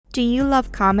Do you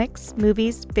love comics,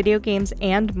 movies, video games,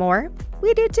 and more?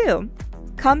 We do too.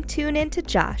 Come tune in to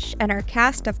Josh and our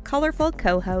cast of colorful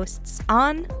co-hosts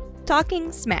on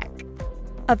Talking Smack.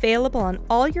 Available on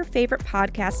all your favorite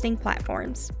podcasting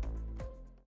platforms.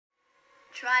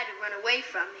 Tried to run away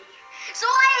from me, so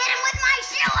I hit him with my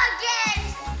shoe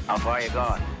again! How far are you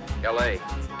going?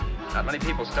 L.A. Not many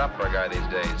people stop for a guy these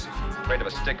days. Afraid of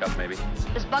a stick-up, maybe.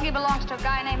 This buggy belongs to a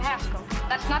guy named Haskell.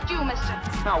 That's not you, mister.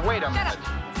 Now, wait a Shut minute.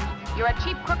 up. You're a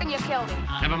cheap crook and you killed him.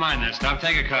 Never mind that stuff.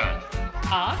 Take a car.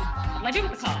 Car? What do I do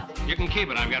with the car? You can keep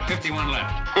it. I've got 51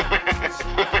 left.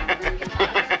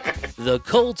 The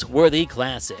Cultworthy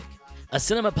Classic, a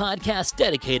cinema podcast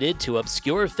dedicated to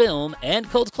obscure film and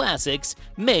cult classics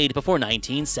made before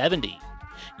 1970.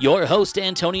 Your host,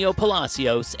 Antonio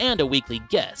Palacios, and a weekly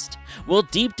guest will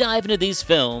deep dive into these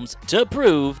films to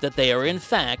prove that they are in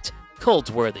fact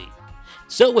cult-worthy.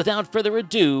 So without further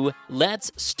ado,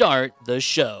 let's start the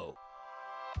show.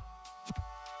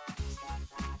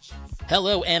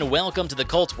 Hello and welcome to the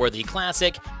Cultworthy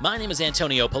Classic. My name is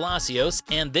Antonio Palacios,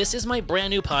 and this is my brand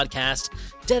new podcast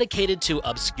dedicated to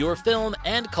obscure film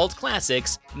and cult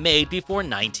classics made before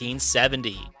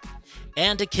 1970.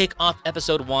 And to kick off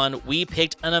episode 1, we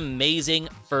picked an amazing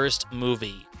first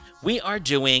movie. We are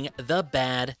doing The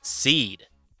Bad Seed.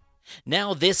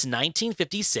 Now, this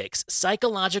 1956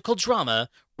 psychological drama,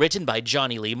 written by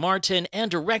Johnny Lee Martin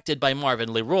and directed by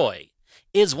Marvin Leroy,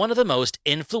 is one of the most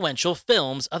influential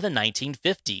films of the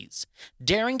 1950s,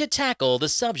 daring to tackle the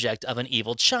subject of an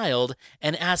evil child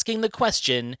and asking the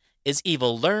question, is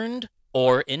evil learned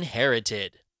or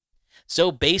inherited?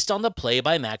 So based on the play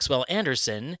by Maxwell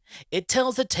Anderson, it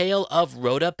tells the tale of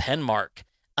Rhoda Penmark,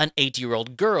 an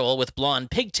 8-year-old girl with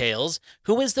blonde pigtails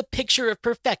who is the picture of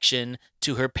perfection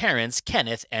to her parents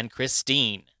Kenneth and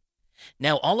Christine.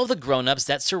 Now, all of the grown-ups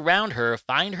that surround her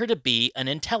find her to be an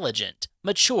intelligent,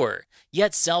 mature,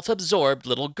 yet self-absorbed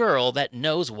little girl that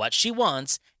knows what she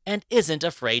wants and isn't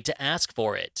afraid to ask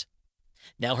for it.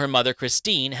 Now, her mother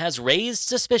Christine has raised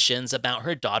suspicions about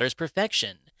her daughter's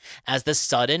perfection, as the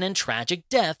sudden and tragic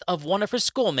death of one of her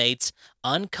schoolmates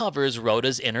uncovers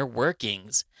Rhoda's inner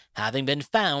workings, having been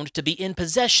found to be in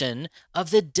possession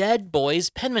of the Dead Boys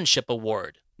Penmanship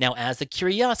Award. Now, as the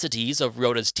curiosities of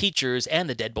Rhoda's teachers and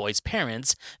the dead boy's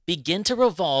parents begin to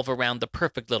revolve around the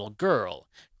perfect little girl,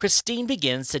 Christine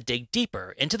begins to dig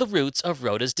deeper into the roots of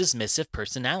Rhoda's dismissive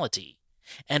personality,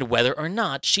 and whether or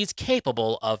not she's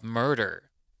capable of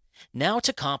murder. Now,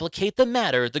 to complicate the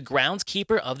matter, the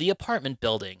groundskeeper of the apartment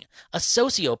building, a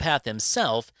sociopath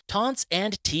himself, taunts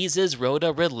and teases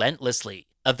Rhoda relentlessly,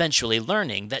 eventually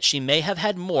learning that she may have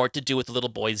had more to do with the little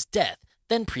boy's death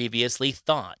than previously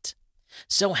thought.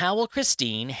 So how will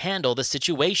Christine handle the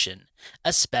situation,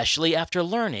 especially after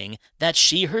learning that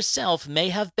she herself may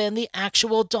have been the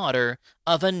actual daughter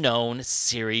of a known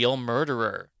serial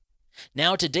murderer?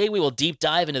 Now today we will deep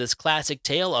dive into this classic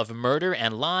tale of murder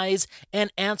and lies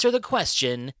and answer the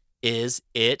question, is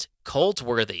it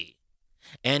cult-worthy?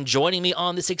 And joining me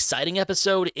on this exciting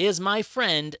episode is my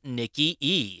friend Nikki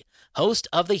E., host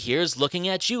of the Here's Looking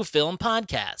at You film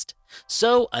podcast.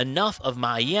 So enough of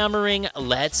my yammering,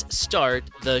 let's start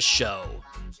the show.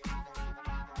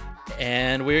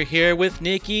 And we're here with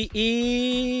Nikki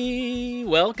E.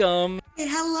 Welcome. Hey,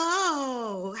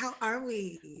 hello. How are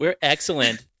we? We're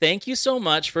excellent. Thank you so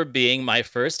much for being my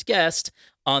first guest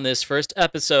on this first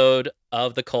episode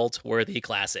of the Cultworthy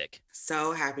Classic.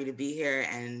 So happy to be here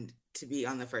and to be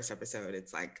on the first episode.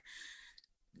 It's like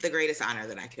the greatest honor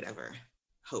that I could ever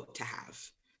hope to have.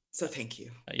 So thank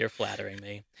you. You're flattering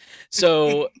me.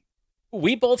 So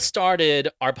we both started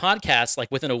our podcast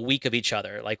like within a week of each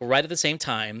other, like right at the same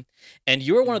time. And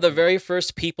you were one of the very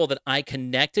first people that I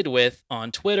connected with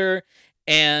on Twitter.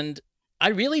 And I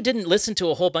really didn't listen to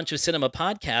a whole bunch of cinema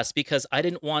podcasts because I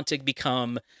didn't want to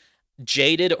become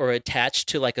jaded or attached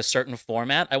to like a certain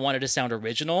format. I wanted to sound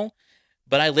original.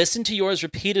 But I listened to yours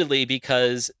repeatedly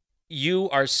because you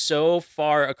are so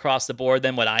far across the board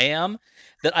than what I am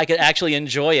that I could actually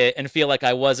enjoy it and feel like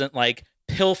I wasn't like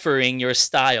pilfering your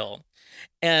style.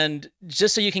 And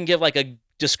just so you can give like a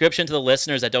description to the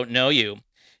listeners that don't know you,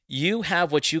 you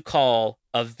have what you call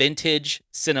a vintage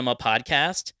cinema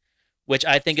podcast, which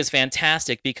I think is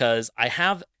fantastic because I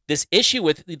have this issue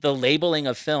with the labeling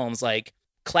of films like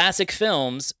classic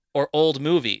films or old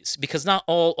movies, because not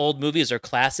all old movies are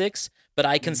classics, but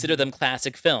I consider them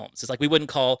classic films. It's like we wouldn't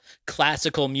call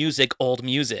classical music old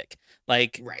music.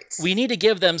 Like, right. We need to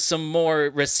give them some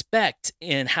more respect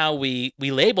in how we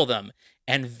label them.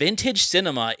 And vintage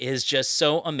cinema is just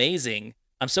so amazing.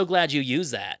 I'm so glad you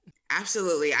use that.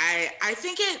 Absolutely. I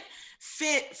think it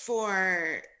fit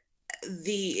for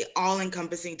the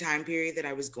all-encompassing time period that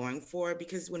I was going for,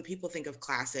 because when people think of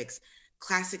classics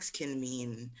can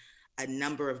mean a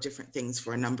number of different things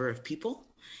for a number of people,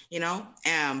 you know?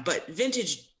 But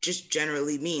vintage just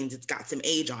generally means it's got some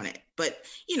age on it. But,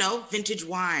 you know, vintage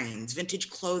wines, vintage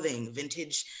clothing,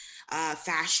 vintage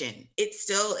fashion, it's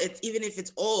even if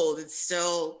it's old, it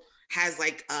still has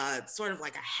like sort of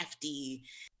like a hefty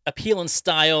appeal and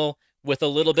style with a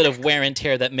little bit of wear and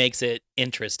tear that makes it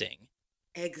interesting.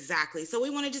 Exactly. So we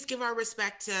want to just give our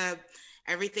respect to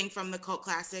everything from the cult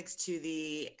classics to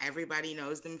the everybody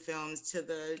knows them films to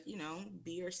the, you know,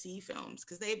 B or C films,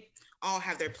 because they all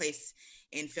have their place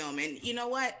in film. And you know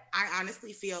what? I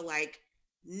honestly feel like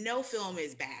no film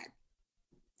is bad.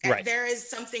 Right. There is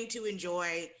something to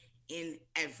enjoy in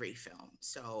every film.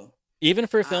 So even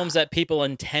for films that people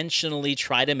intentionally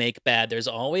try to make bad, there's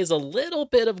always a little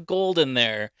bit of gold in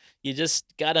there. You just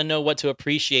got to know what to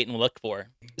appreciate and look for.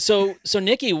 So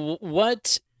Nikki,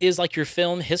 what is like your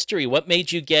film history? What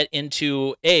made you get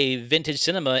into vintage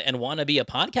cinema and want to be a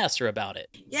podcaster about it?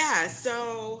 Yeah,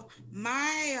 so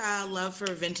my love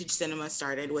for vintage cinema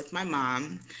started with my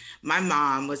mom. My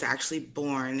mom was actually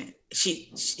born,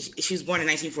 she was born in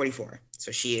 1944,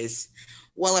 so she is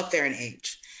well up there in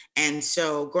age. And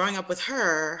so growing up with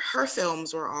her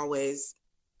films were always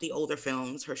the older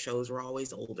films. Her shows were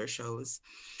always older shows.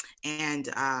 And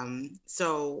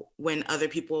so when other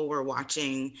people were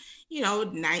watching, you know,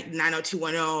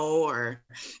 90210 or,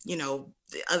 you know,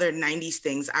 the other 90s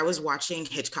things, I was watching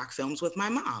Hitchcock films with my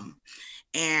mom.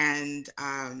 And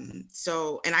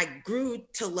and I grew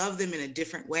to love them in a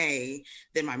different way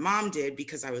than my mom did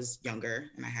because I was younger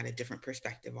and I had a different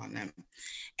perspective on them.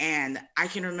 And I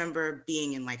can remember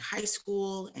being in like high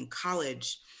school and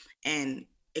college and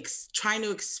trying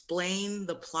to explain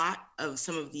the plot of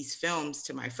some of these films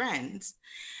to my friends.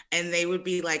 And they would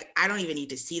be like, I don't even need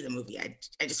to see the movie. I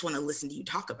just want to listen to you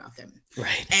talk about them.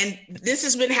 Right. And this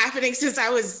has been happening since I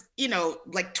was, you know,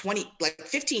 like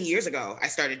 15 years ago, I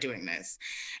started doing this.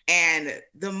 And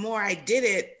the more I did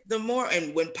it,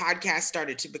 and when podcasts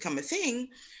started to become a thing,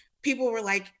 people were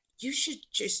like, you should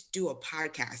just do a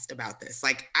podcast about this.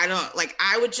 Like,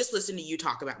 I would just listen to you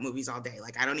talk about movies all day.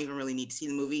 Like, I don't even really need to see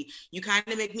the movie. You kind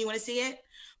of make me want to see it,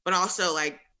 but also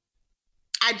like,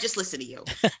 I just listen to you.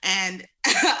 And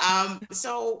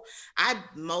so I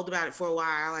mulled about it for a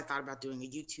while. I thought about doing a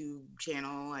YouTube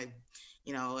channel,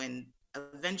 and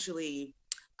eventually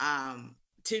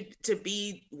to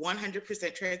be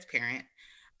 100% transparent,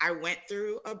 I went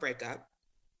through a breakup.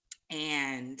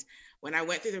 And when I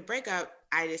went through the breakup,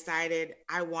 I decided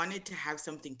I wanted to have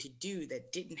something to do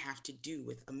that didn't have to do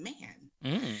with a man.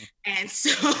 And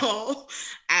so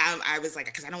I was like,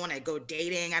 because I don't want to go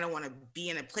dating. I don't want to be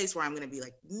in a place where I'm going to be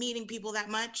like meeting people that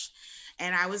much.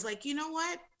 And I was like, you know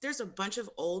what? There's a bunch of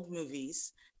old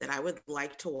movies that I would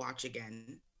like to watch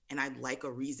again. And I'd like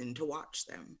a reason to watch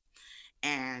them.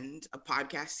 And a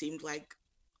podcast seemed like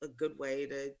a good way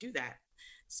to do that.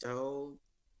 So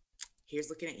Here's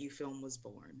Looking at You film was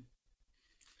born.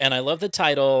 And I love the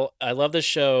title. I love the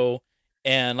show.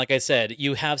 And like I said,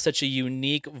 you have such a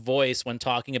unique voice when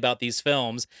talking about these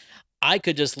films. I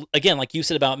could just, again, like you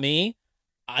said about me,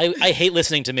 I hate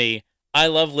listening to me. I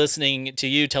love listening to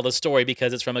you tell the story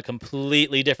because it's from a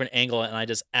completely different angle, and I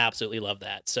just absolutely love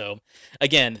that. So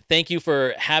again, thank you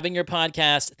for having your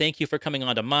podcast. Thank you for coming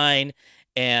on to mine.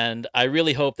 And I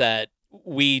really hope that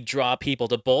we draw people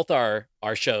to both our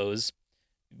shows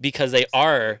because they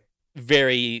are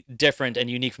very different and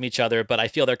unique from each other, but I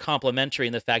feel they're complementary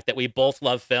in the fact that we both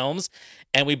love films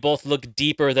and we both look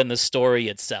deeper than the story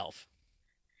itself.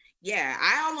 Yeah,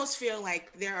 I almost feel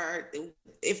like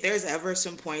if there's ever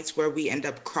some points where we end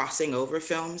up crossing over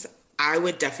films, I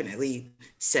would definitely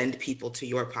send people to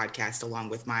your podcast along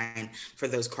with mine for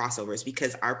those crossovers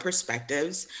because our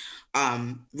perspectives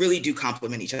really do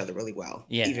complement each other really well,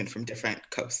 even from different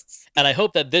coasts. And I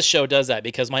hope that this show does that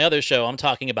because my other show, I'm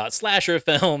talking about slasher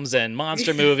films and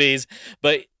monster movies,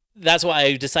 but that's why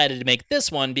I decided to make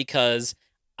this one because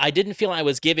I didn't feel I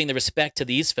was giving the respect to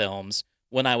these films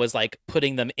when I was like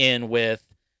putting them in with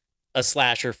a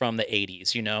slasher from the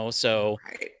 80s, you know? So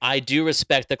I do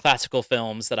respect the classical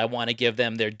films that I want to give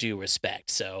them their due respect.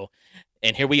 So,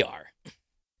 and here we are.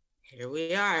 Here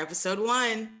we are, episode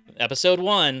 1. Episode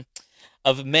 1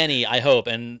 of many, I hope,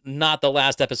 and not the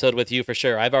last episode with you for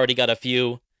sure. I've already got a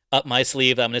few up my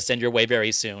sleeve that I'm going to send your way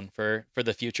very soon for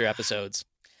the future episodes.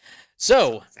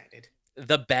 So excited.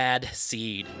 The Bad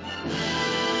Seed.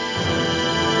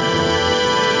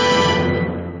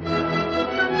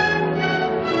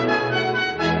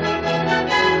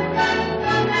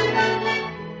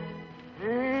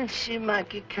 She might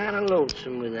get kind of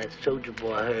lonesome with that soldier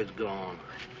boy of hers gone.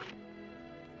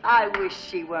 I wish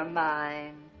she were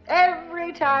mine.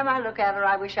 Every time I look at her,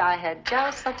 I wish I had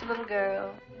just such a little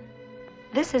girl.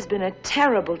 This has been a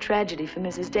terrible tragedy for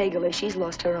Mrs. Daigle, as she's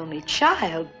lost her only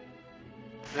child.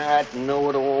 That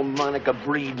know-it-all Monica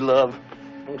Breedlove.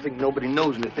 I don't think nobody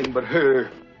knows anything but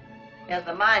her. He has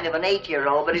the mind of an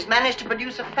 8-year-old, but he's managed to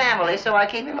produce a family, so I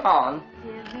keep him on.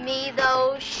 Give me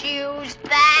those shoes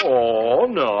back. Oh,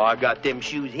 no, I got them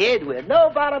shoes hid with.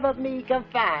 Nobody but me can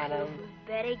find them.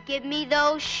 Better give me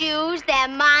those shoes. They're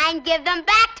mine. Give them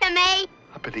back to me.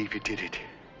 I believe you did it.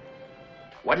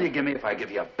 What do you give me if I give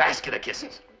you a basket of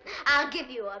kisses? I'll give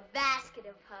you a basket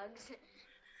of hugs.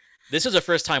 This is a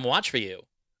first-time watch for you.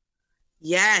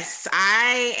 Yes,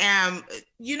 I am.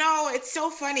 You know, it's so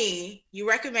funny. You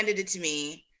recommended it to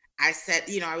me. I said,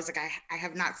 I was like, I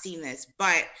have not seen this,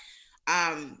 but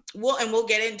we'll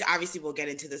get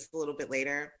into this a little bit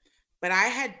later. But I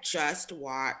had just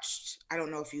watched, I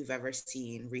don't know if you've ever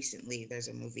seen recently, there's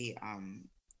a movie,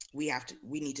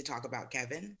 we need to talk about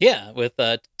Kevin. Yeah, with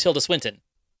Tilda Swinton.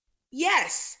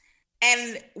 Yes.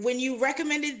 And when you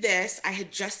recommended this, I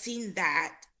had just seen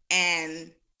that,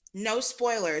 and no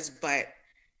spoilers, but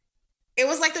it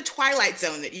was like the Twilight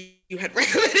Zone that you had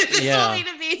recommended this movie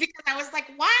to me, because I was like,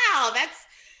 wow, that's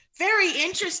very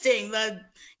interesting. The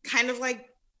kind of like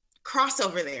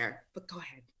crossover there. But go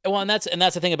ahead. Well, and that's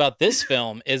the thing about this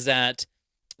film is that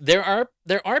there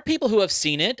are people who have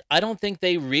seen it. I don't think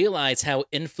they realize how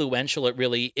influential it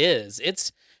really is.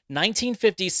 It's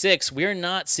 1956. We're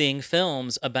not seeing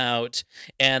films about,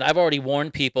 and I've already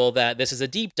warned people that this is a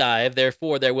deep dive,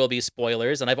 therefore there will be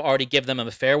spoilers, and I've already given them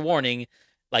a fair warning,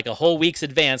 like a whole week's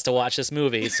advance to watch this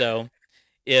movie. So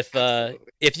if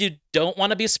you don't want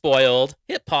to be spoiled,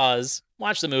 hit pause,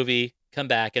 watch the movie, come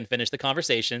back and finish the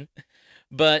conversation.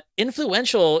 But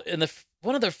influential in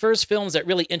one of the first films that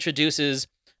really introduces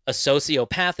a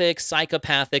sociopathic,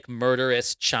 psychopathic,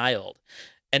 murderous child.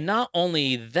 And not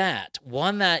only that,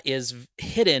 one that is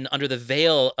hidden under the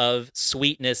veil of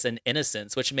sweetness and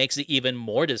innocence, which makes it even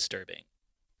more disturbing.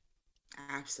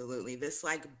 Absolutely. This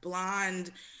like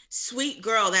blonde, sweet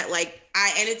girl that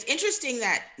and it's interesting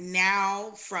that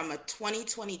now from a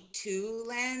 2022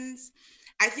 lens,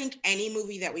 I think any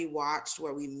movie that we watched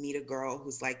where we meet a girl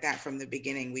who's like that from the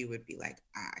beginning, we would be like,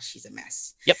 she's a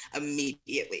mess. Yep.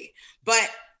 Immediately. But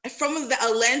from a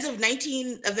lens of the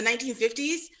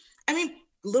 1950s, I mean,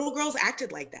 little girls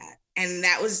acted like that. And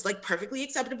that was like perfectly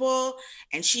acceptable.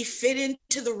 And she fit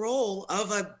into the role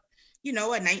of a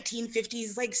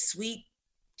 1950s like sweet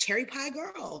cherry pie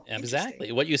girl.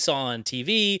 Exactly. What you saw on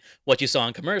TV, what you saw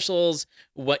in commercials,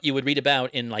 what you would read about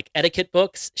in like etiquette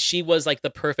books. She was like the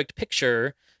perfect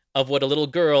picture of what a little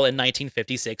girl in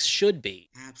 1956 should be.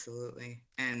 Absolutely.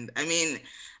 And I mean,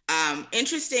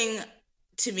 interesting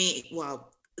to me,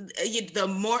 well,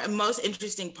 the most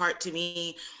interesting part to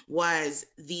me was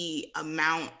the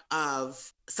amount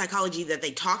of psychology that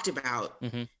they talked about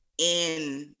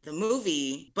in the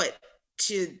movie, but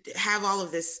to have all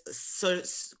of this sort of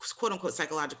quote unquote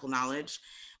psychological knowledge,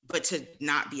 but to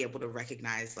not be able to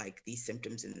recognize like these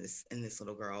symptoms in this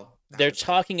little girl. They're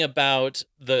talking about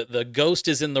the ghost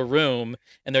is in the room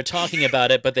and they're talking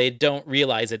about it, but they don't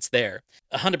realize it's there.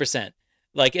 100%.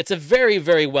 Like, it's a very,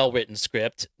 very well-written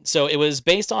script. So it was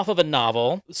based off of a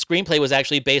novel. Screenplay was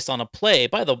actually based on a play.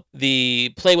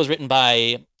 The play was written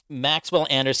by Maxwell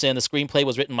Anderson. The screenplay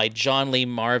was written by John Lee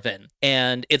Marvin.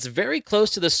 And it's very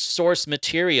close to the source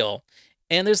material.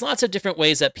 And there's lots of different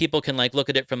ways that people can like look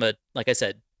at it from a, like I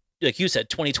said, like you said,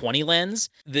 2020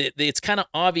 lens. It's kind of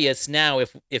obvious now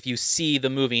if you see the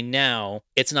movie now,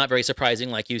 it's not very surprising,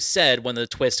 like you said, when the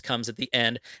twist comes at the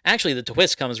end. Actually, the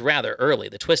twist comes rather early.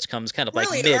 The twist comes kind of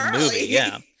like really mid-movie,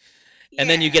 yeah. And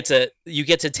then you get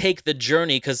to take the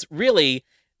journey, because really,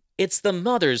 it's the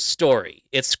mother's story.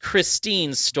 It's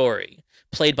Christine's story,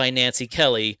 played by Nancy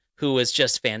Kelly, who was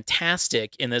just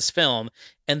fantastic in this film.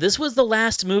 And this was the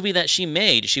last movie that she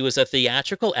made. She was a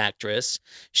theatrical actress.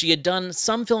 She had done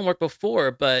some film work before,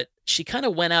 but she kind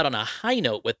of went out on a high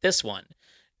note with this one.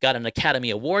 Got an Academy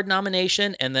Award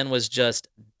nomination and then was just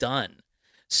done.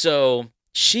 So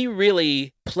she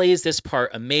really plays this part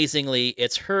amazingly.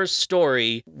 It's her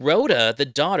story. Rhoda, the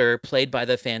daughter, played by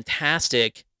the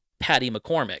fantastic Patty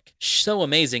McCormick. So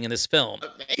amazing in this film.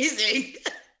 Amazing.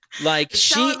 Like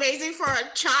so amazing for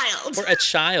a child. For a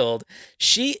child.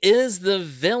 She is the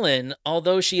villain,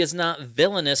 although she is not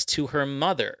villainous to her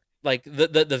mother. Like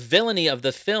the villainy of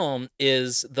the film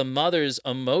is the mother's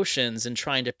emotions in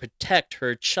trying to protect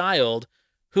her child,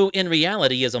 who in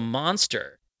reality is a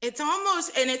monster. It's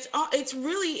almost, and it's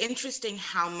really interesting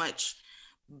how much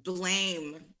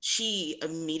blame she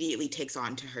immediately takes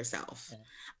on to herself.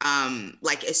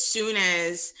 Like as soon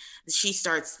as she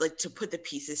starts like to put the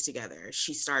pieces together,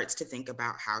 she starts to think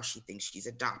about how she thinks she's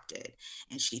adopted,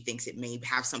 and she thinks it may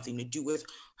have something to do with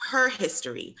her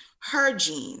history, her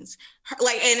genes,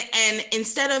 and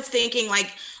instead of thinking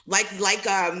like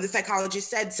the psychologist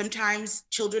said, sometimes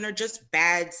children are just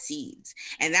bad seeds,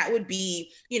 and that would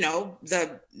be, you know,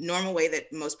 the normal way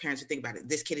that most parents would think about it.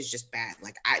 This kid is just bad.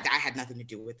 Like I had nothing to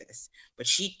do with this, but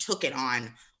she took it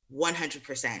on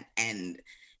 100%,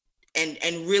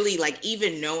 and really, like,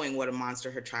 even knowing what a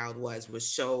monster her child was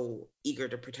so eager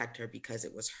to protect her because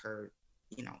it was her,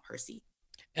 you know, her seed.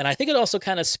 And I think it also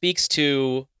kind of speaks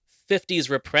to 50s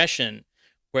repression,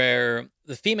 where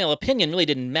the female opinion really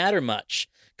didn't matter much,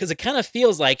 because it kind of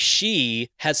feels like she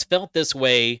has felt this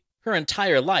way her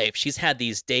entire life. She's had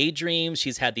these daydreams,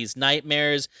 she's had these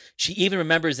nightmares. She even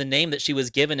remembers the name that she was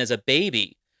given as a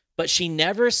baby, but she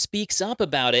never speaks up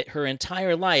about it her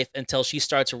entire life until she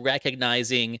starts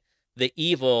recognizing the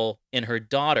evil in her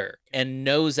daughter and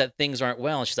knows that things aren't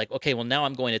well. And she's like, okay, well, now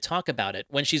I'm going to talk about it,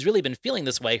 when she's really been feeling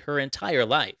this way her entire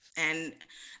life. And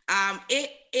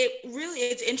it really,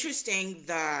 it's interesting,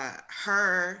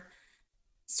 her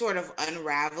sort of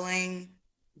unraveling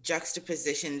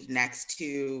juxtapositioned next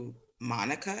to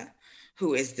Monica,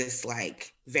 who is this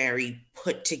like very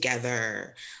put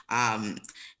together,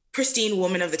 pristine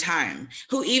woman of the time,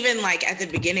 who even like at the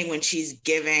beginning when she's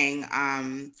giving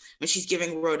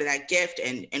Rhoda that gift,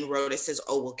 and Rhoda says,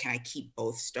 oh, well, can I keep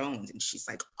both stones? And she's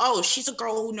like, oh, she's a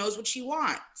girl who knows what she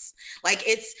wants. Like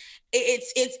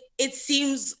it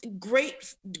seems great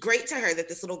to her that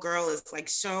this little girl is like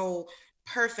so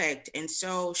perfect and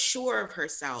so sure of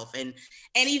herself, and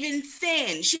even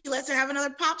thin. She lets her have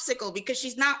another popsicle because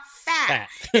she's not fat.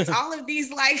 It's all of these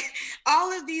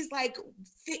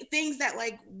things that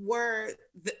like were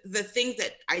the things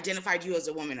that identified you as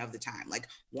a woman of the time, like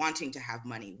wanting to have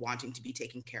money, wanting to be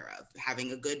taken care of,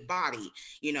 having a good body,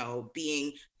 you know,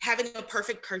 having a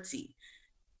perfect curtsy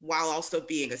while also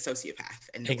being a sociopath.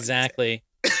 And exactly.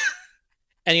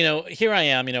 And, you know, here I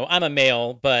am, you know, I'm a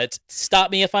male, but stop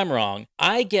me if I'm wrong.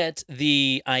 I get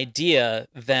the idea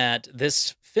that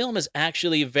this film is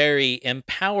actually very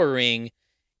empowering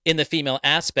in the female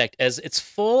aspect, as it's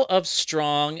full of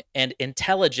strong and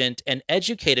intelligent and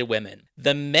educated women.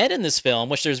 The men in this film,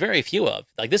 which there's very few of,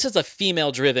 like this is a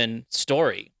female-driven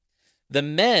story. The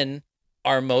men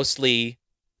are mostly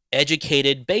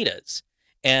educated betas.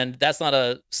 And that's not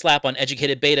a slap on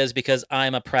educated betas, because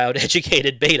I'm a proud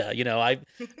educated beta. You know,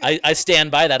 I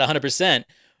stand by that 100%.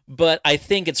 But I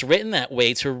think it's written that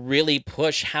way to really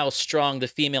push how strong the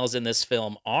females in this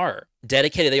film are.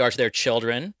 Dedicated they are to their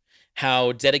children,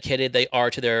 how dedicated they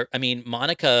are to their, I mean,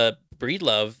 Monica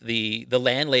Breedlove, the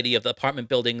landlady of the apartment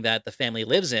building that the family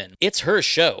lives in, it's her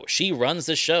show. She runs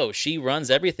the show. She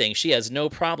runs everything. She has no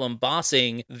problem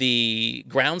bossing the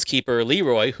groundskeeper,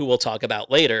 Leroy, who we'll talk about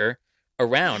later,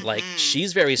 around. Like,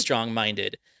 she's very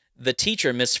strong-minded. The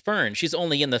teacher, Miss Fern, she's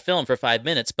only in the film for 5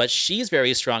 minutes, but she's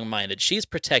very strong-minded. She's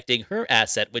protecting her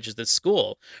asset, which is the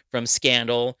school, from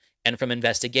scandal and from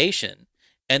investigation.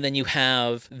 And then you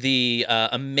have the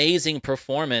amazing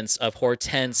performance of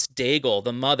Hortense Daigle,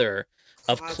 the mother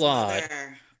of Claude.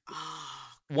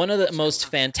 One of the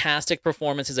most fantastic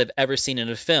performances I've ever seen in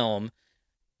a film.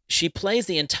 She plays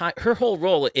her whole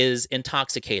role is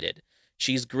intoxicated.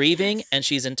 She's grieving and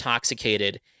she's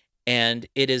intoxicated, and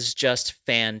it is just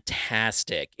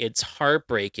fantastic. It's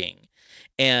heartbreaking.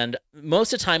 And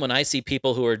most of the time when I see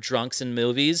people who are drunks in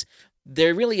movies,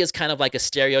 there really is kind of like a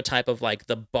stereotype of like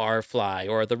the barfly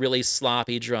or the really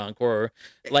sloppy drunk, or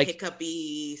the like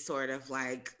hiccupy, sort of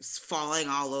like falling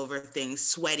all over things,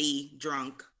 sweaty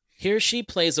drunk. Here she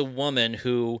plays a woman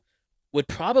who would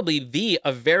probably be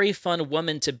a very fun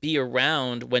woman to be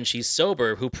around when she's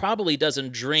sober, who probably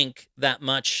doesn't drink that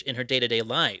much in her day-to-day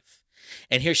life.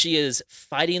 And here she is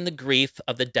fighting the grief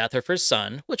of the death of her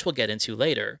son, which we'll get into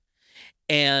later.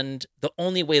 And the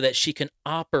only way that she can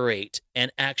operate and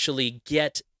actually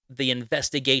get the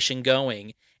investigation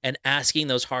going and asking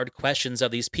those hard questions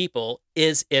of these people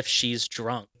is if she's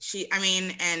drunk.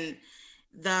 And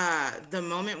the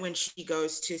moment when she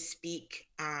goes to speak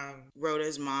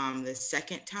Rhoda's mom the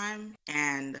second time,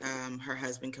 and her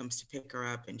husband comes to pick her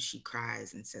up, and she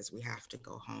cries and says, we have to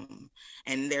go home.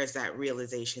 And there's that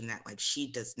realization that like she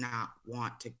does not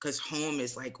want to, because home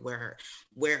is like where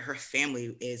her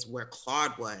family is, where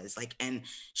Claude was, like, and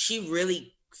she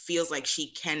really feels like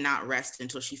she cannot rest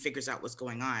until she figures out what's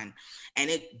going on.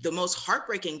 And the most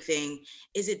heartbreaking thing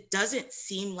is it doesn't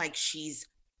seem like she's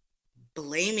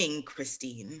blaming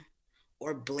Christine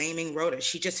or blaming Rhoda.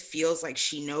 She just feels like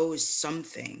she knows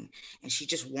something and she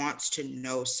just wants to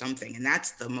know something. And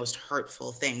that's the most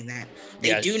hurtful thing, that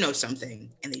they do know something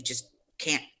and they just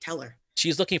can't tell her.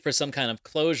 She's looking for some kind of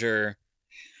closure,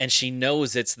 and she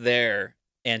knows it's there,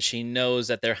 and she knows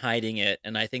that they're hiding it.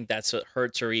 And I think that's what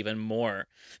hurts her even more,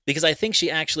 because I think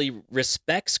she actually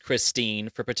respects Christine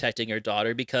for protecting her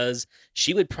daughter, because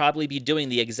she would probably be doing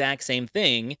the exact same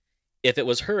thing if it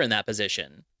was her in that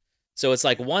position. So it's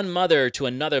like one mother to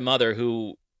another mother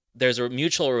who there's a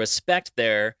mutual respect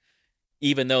there,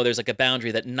 even though there's like a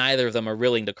boundary that neither of them are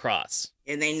willing to cross.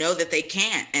 And they know that they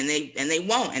can't, and they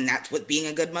won't. And that's what being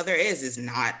a good mother is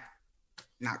not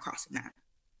crossing that.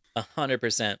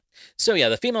 100%. So yeah,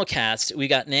 the female cast, we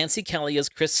got Nancy Kelly as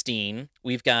Christine.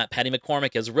 We've got Patty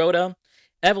McCormick as Rhoda.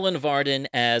 Evelyn Varden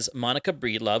as Monica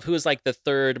Breedlove, who is like the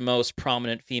third most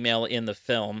prominent female in the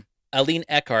film. Aline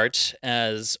Eckhart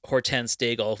as Hortense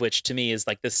Daigle, which to me is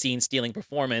like the scene-stealing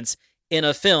performance in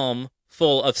a film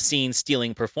full of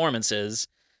scene-stealing performances.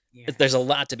 Yeah. There's a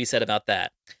lot to be said about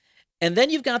that. And then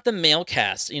you've got the male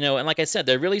cast, and like I said,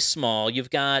 they're really small. You've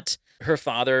got her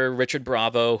father, Richard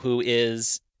Bravo, who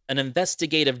is an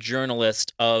investigative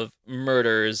journalist of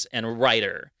murders and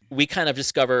writer. We kind of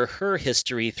discover her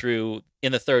history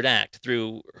in the third act,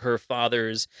 through her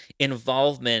father's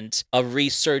involvement of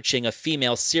researching a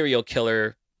female serial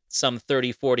killer some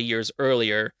 30, 40 years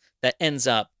earlier that ends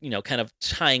up, kind of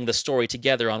tying the story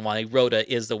together on why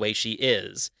Rhoda is the way she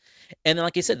is. And then,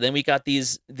 like I said, then we got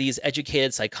these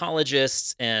educated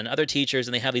psychologists and other teachers,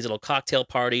 and they have these little cocktail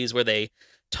parties where they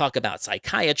talk about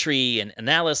psychiatry and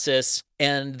analysis.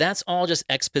 And that's all just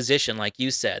exposition, like you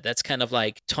said. That's kind of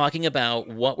like talking about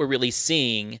what we're really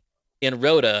seeing in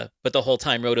Rhoda, but the whole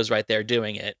time Rhoda's right there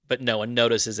doing it, but no one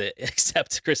notices it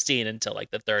except Christine until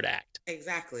like the third act.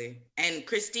 Exactly. And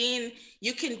Christine,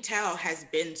 you can tell, has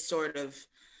been sort of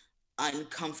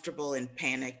uncomfortable and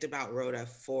panicked about Rhoda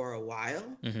for a while.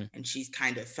 Mm-hmm. And she's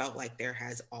kind of felt like there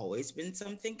has always been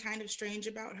something kind of strange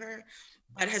about her,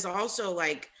 but has also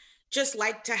just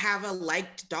like to have a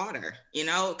liked daughter,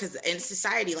 because in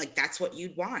society, that's what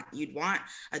you'd want. You'd want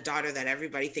a daughter that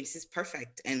everybody thinks is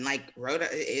perfect. And Rhoda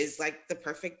is the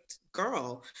perfect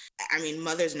girl. I mean,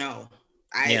 mothers know.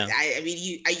 I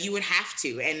mean, you would have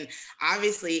to. And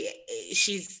obviously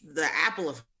she's the apple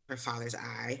of her father's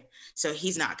eye, so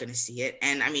he's not going to see it.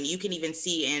 And I mean, you can even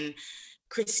see in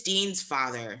Christine's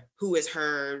father, who is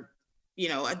her,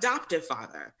 adoptive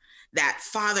father, that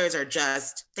fathers are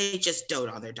they just dote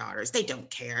on their daughters. They don't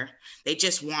care. They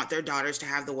just want their daughters to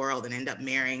have the world and end up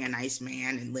marrying a nice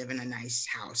man and live in a nice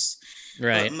house.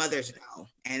 Right. But mothers know.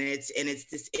 And it's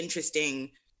this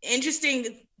interesting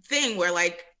thing where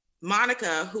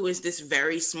Monica, who is this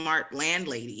very smart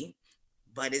landlady,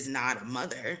 but is not a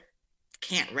mother,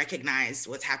 can't recognize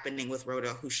what's happening with Rhoda,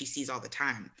 who she sees all the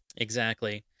time.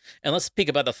 Exactly. And let's speak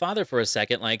about the father for a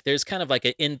second. There's kind of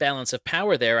an imbalance of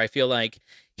power there. I feel like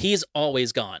he's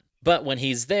always gone. But when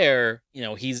he's there,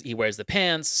 he wears the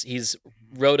pants. He's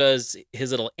Rhoda's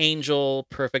his little angel,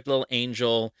 perfect little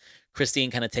angel. Christine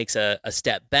kind of takes a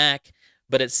step back,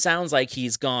 but it sounds like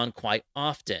he's gone quite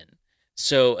often.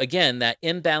 So again, that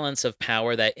imbalance of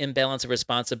power, that imbalance of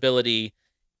responsibility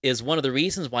is one of the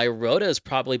reasons why Rhoda has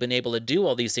probably been able to do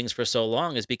all these things for so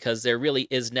long, is because there really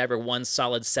is never one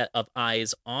solid set of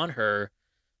eyes on her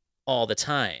all the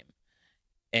time.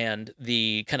 And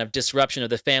the kind of disruption of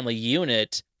the family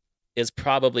unit is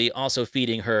probably also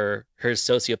feeding her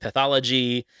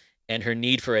sociopathology and her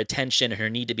need for attention,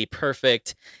 her need to be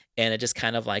perfect. And it just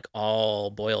kind of all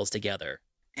boils together.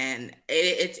 And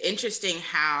it's interesting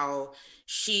how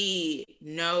she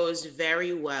knows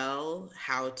very well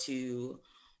how to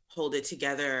hold it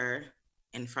together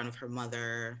in front of her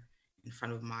mother, in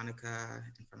front of Monica,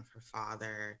 in front of her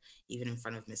father, even in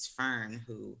front of Miss Fern,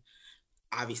 who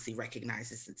obviously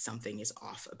recognizes that something is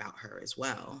off about her as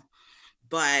well.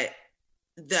 But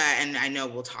and I know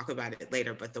we'll talk about it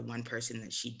later, but the one person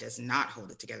that she does not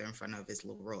hold it together in front of is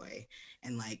Leroy.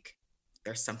 And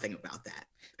there's something about that.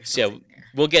 So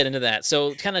we'll get into that.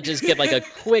 So kind of just give a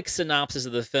quick synopsis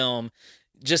of the film.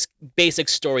 Just basic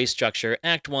story structure.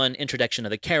 Act 1, introduction of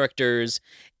the characters,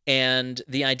 and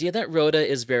the idea that Rhoda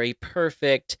is very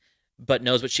perfect, but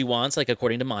knows what she wants,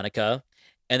 according to Monica.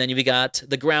 And then you've got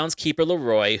the groundskeeper,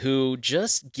 Leroy, who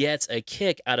just gets a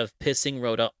kick out of pissing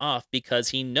Rhoda off because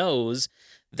he knows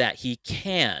that he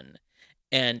can.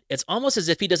 And it's almost as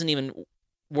if he doesn't even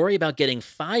worry about getting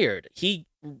fired. He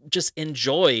just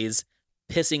enjoys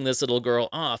pissing this little girl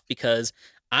off because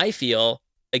I feel,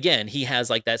 again, he has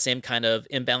that same kind of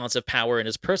imbalance of power in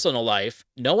his personal life.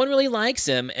 No one really likes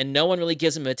him and no one really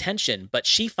gives him attention, but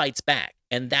she fights back.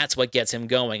 And that's what gets him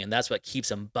going. And that's what keeps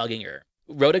him bugging her.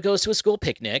 Rhoda goes to a school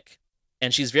picnic,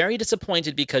 and she's very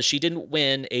disappointed because she didn't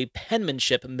win a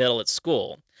penmanship medal at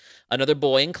school. Another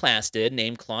boy in class did,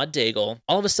 named Claude Daigle.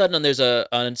 All of a sudden, there's a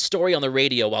story on the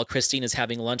radio while Christine is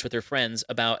having lunch with her friends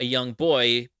about a young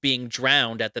boy being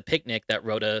drowned at the picnic that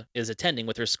Rhoda is attending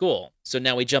with her school. So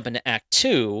now we jump into Act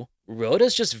 2.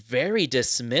 Rhoda's just very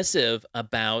dismissive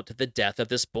about the death of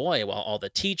this boy, while all the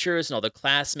teachers and all the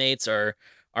classmates are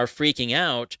freaking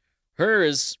out. Her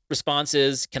response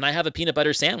is, "Can I have a peanut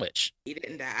butter sandwich?" He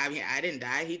didn't die. I mean, I didn't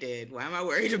die. He did. Why am I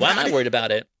worried about it? Why am I worried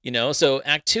about it? You know, so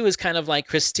Act 2 is kind of like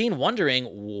Christine wondering,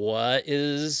 what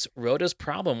is Rhoda's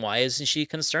problem? Why isn't she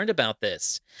concerned about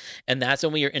this? And that's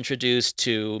when we are introduced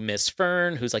to Miss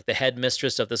Fern, who's like the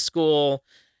headmistress of the school,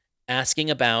 asking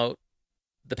about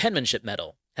the penmanship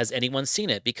medal. Has anyone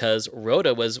seen it? Because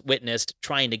Rhoda was witnessed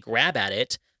trying to grab at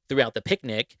it throughout the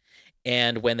picnic,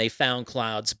 and when they found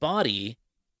Cloud's body,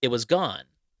 it was gone.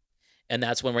 And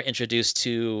that's when we're introduced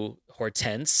to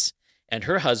Hortense and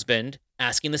her husband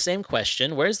asking the same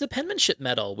question, where's the penmanship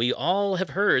medal? We all have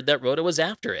heard that Rhoda was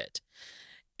after it.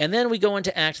 And then we go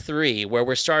into Act 3, where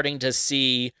we're starting to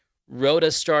see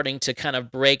Rhoda starting to kind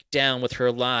of break down with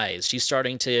her lies. She's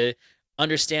starting to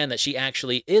understand that she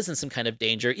actually is in some kind of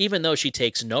danger, even though she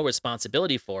takes no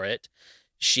responsibility for it.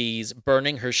 She's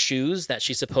burning her shoes that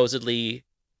she supposedly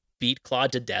beat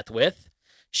Claude to death with.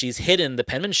 She's hidden the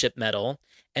penmanship medal,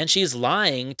 and she's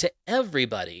lying to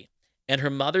everybody. And her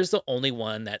mother's the only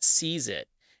one that sees it.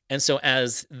 And so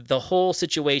as the whole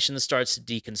situation starts to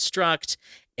deconstruct,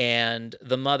 and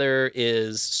the mother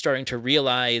is starting to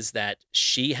realize that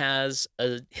she has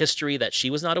a history that she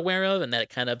was not aware of, and that it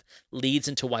kind of leads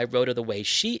into why Rhoda the way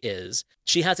she is,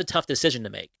 she has a tough decision to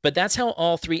make. But that's how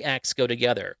all 3 acts go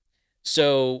together.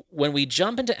 So when we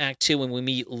jump into Act 2 and we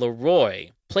meet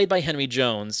Leroy, played by Henry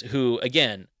Jones, who,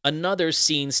 again, another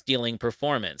scene-stealing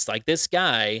performance. Like, this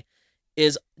guy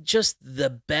is just the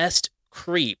best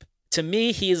creep. To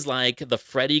me, he's like the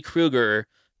Freddy Krueger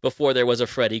before there was a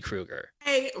Freddy Krueger.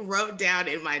 I wrote down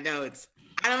in my notes,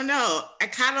 I don't know, I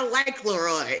kind of like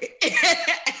Leroy.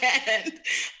 And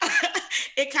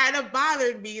it kind of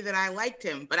bothered me that I liked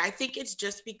him. But I think it's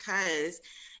just because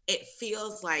it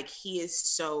feels like he is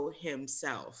so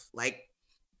himself. Like,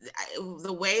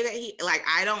 the way that he, like,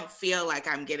 I don't feel like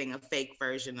I'm getting a fake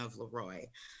version of Leroy.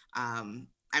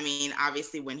 I mean,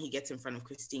 obviously when he gets in front of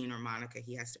Christine or Monica,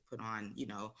 he has to put on, you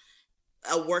know,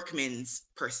 a workman's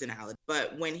personality.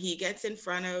 But when he gets in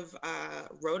front of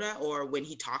Rhoda, or when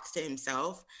he talks to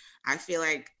himself, I feel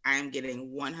like I'm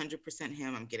getting 100%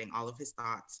 him. I'm getting all of his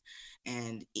thoughts.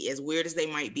 And as weird as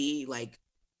they might be, like,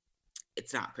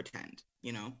 it's not pretend,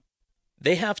 you know?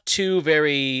 They have 2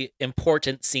 very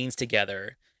important scenes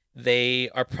together. They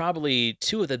are probably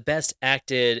 2 of the best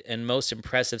acted and most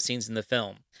impressive scenes in the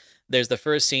film. There's the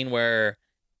first scene where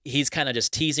he's kind of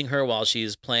just teasing her while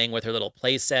she's playing with her little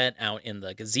play set out in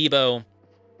the gazebo.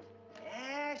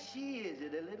 There she is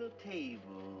at a little table,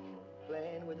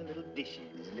 playing with the little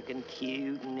dishes, looking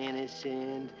cute and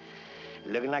innocent,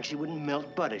 looking like she wouldn't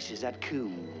melt butter. She's that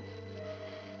cool.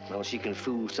 Well, she can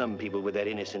fool some people with that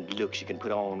innocent look she can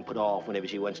put on, put off whenever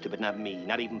she wants to, but not me.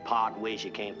 Not even part way she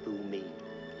can't fool me.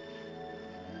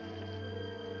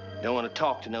 Don't want to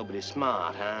talk to nobody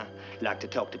smart, huh? Like to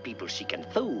talk to people she can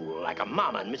fool, like a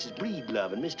mama and Mrs.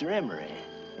 Breedlove and Mr. Emery.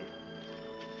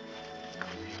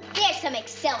 Here's some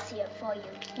Excelsior for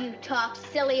you. You talk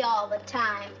silly all the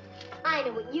time. I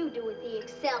know what you do with the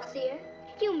Excelsior.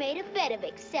 You made a bed of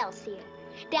Excelsior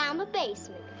down the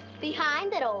basement,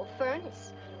 behind that old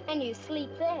furnace. And you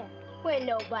sleep there, where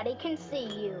nobody can see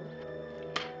you.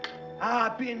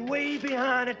 I've been way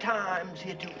behind the times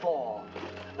heretofore,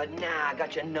 but now I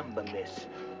got your number, miss.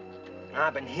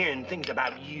 I've been hearing things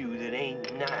about you that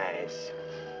ain't nice.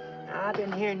 I've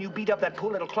been hearing you beat up that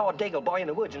poor little Claude Daigle boy in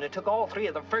the woods, and it took all 3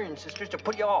 of the Fern sisters to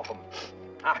put you off him.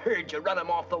 I heard you run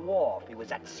him off the wharf. He was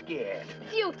that scared.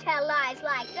 If you tell lies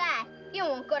like that, you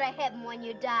won't go to heaven when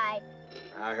you die.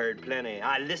 I heard plenty.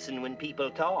 I listen when people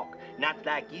talk. Not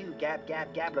like you,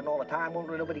 gabbling all the time, won't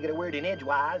let nobody get a word in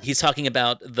edgewise. He's talking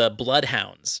about the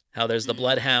bloodhounds, how there's the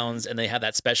bloodhounds, and they have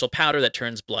that special powder that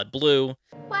turns blood blue.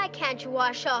 Why can't you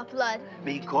wash off blood?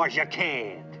 Because you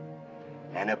can't.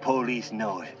 And the police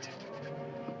know it.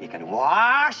 You can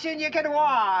wash and you can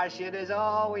wash, and there's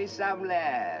always some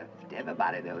left.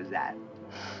 Everybody knows that.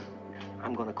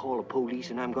 I'm gonna call the police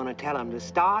and I'm gonna tell them to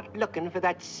start looking for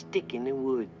that stick in the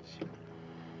woods.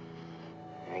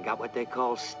 I got what they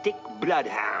call stick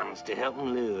bloodhounds to help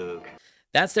them look.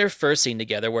 That's their first scene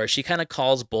together, where she kind of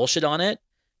calls bullshit on it,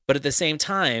 but at the same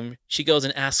time, she goes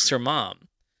and asks her mom,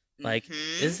 like,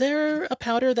 is there a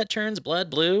powder that turns blood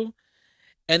blue?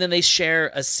 And then they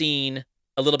share a scene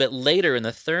a little bit later in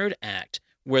the third act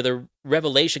where the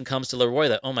revelation comes to Leroy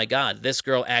that, oh my God, this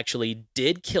girl actually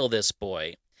did kill this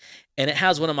boy. And it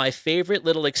has one of my favorite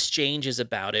little exchanges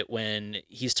about it when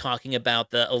he's talking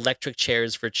about the electric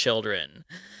chairs for children.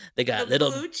 They got The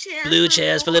little blue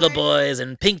chairs for little boys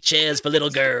and pink chairs for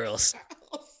little girls.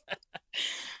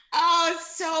 Oh,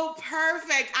 it's so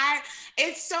perfect.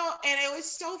 It was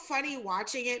so funny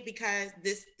watching it because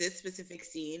this specific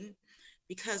scene,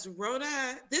 because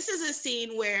Rhoda, this is a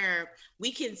scene where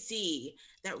we can see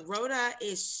that Rhoda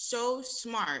is so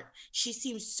smart. She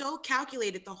seems so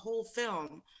calculated the whole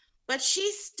film, but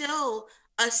she's still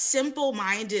a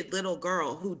simple-minded little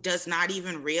girl who does not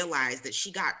even realize that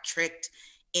she got tricked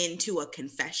into a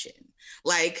confession.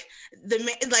 Like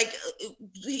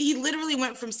he literally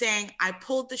went from saying, I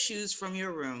pulled the shoes from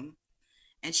your room,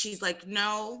 and she's like,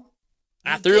 no,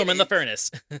 I threw them in the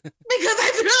furnace. Because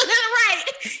I threw them right.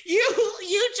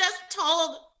 You just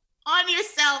told on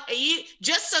yourself, and you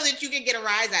just so that you can get a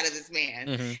rise out of this man,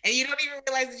 and you don't even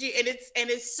realize that you. And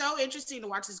it's so interesting to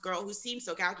watch this girl who seems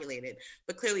so calculated,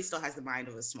 but clearly still has the mind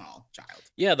of a small child.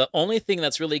 Yeah, the only thing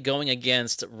that's really going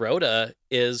against Rhoda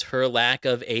is her lack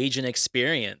of age and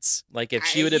experience. Like if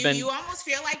she would have been, you almost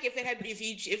feel like if it had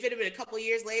been a couple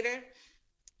years later,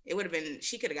 it would have been.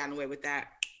 She could have gotten away with that.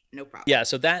 No problem. Yeah,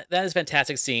 so that is a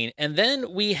fantastic scene. And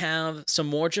then we have some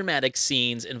more dramatic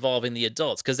scenes involving the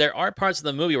adults, because there are parts of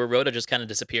the movie where Rhoda just kind of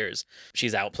disappears.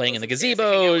 She's out playing in the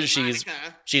gazebo,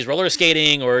 she's roller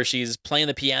skating, or she's playing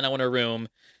the piano in her room.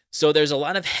 So there's a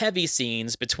lot of heavy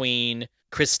scenes between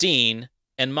Christine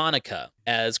and Monica,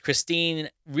 as Christine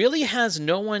really has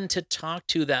no one to talk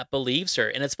to that believes her.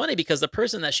 And it's funny because the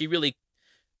person that she really,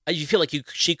 you feel like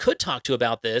she could talk to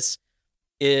about this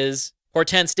is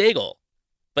Hortense Daigle.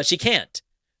 But she can't.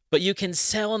 But you can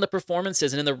tell in the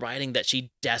performances and in the writing that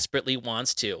she desperately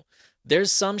wants to. There's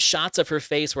some shots of her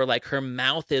face where like her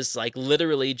mouth is like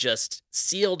literally just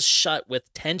sealed shut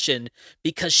with tension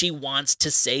because she wants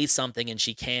to say something and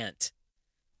she can't.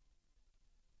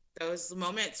 Those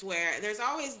moments where there's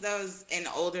always those in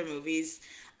older movies,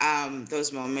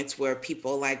 those moments where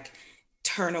people like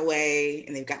turn away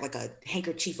and they've got like a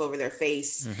handkerchief over their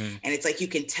face, and it's like you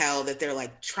can tell that they're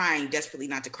like trying desperately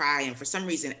not to cry, and for some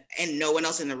reason, and no one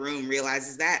else in the room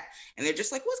realizes that, and they're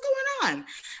just like, what's going on?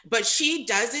 But she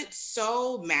does it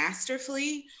so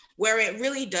masterfully where it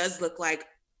really does look like,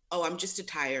 oh, I'm just a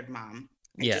tired mom.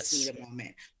 I just need a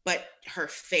moment. But her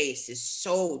face is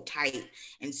so tight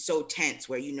and so tense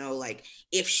where, you know, like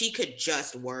if she could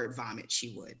just word vomit,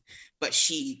 she would, but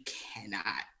she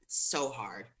cannot. It's so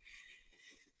hard.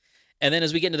 And then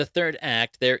as we get into the third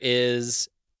act, there is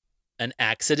an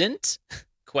accident,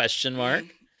 question mark,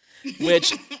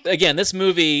 which, again, this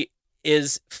movie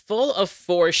is full of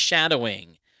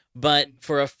foreshadowing. But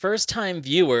for a first-time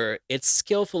viewer, it's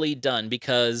skillfully done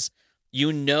because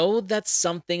you know that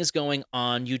something's going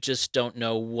on, you just don't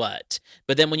know what.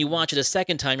 But then when you watch it a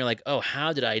second time, you're like, oh,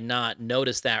 how did I not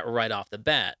notice that right off the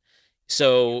bat?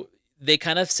 So they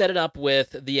kind of set it up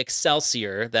with the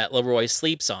Excelsior that Leroy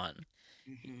sleeps on.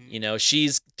 You know,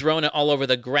 she's thrown it all over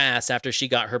the grass after she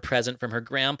got her present from her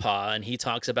grandpa, and he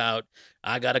talks about,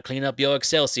 I got to clean up your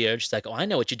Excelsior. She's like, oh, I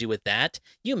know what you do with that.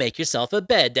 You make yourself a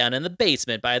bed down in the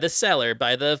basement by the cellar,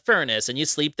 by the furnace, and you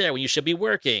sleep there when you should be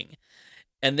working.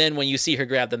 And then when you see her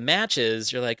grab the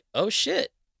matches, you're like, oh,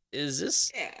 shit,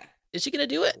 is she going to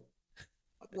do it?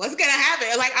 What's going to happen?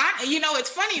 Like, it's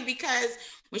funny because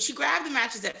when she grabbed the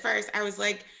matches at first, I was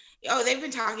like, oh, they've been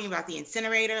talking about the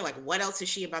incinerator. Like, what else is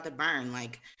she about to burn?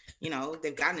 Like,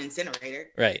 they've got an incinerator.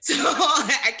 Right. So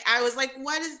I was like,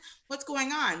 what's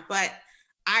going on? But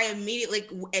I immediately,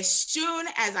 as soon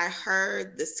as I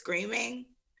heard the screaming,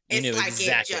 it's like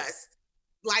exactly. It just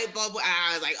light bulb.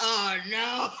 I was like, oh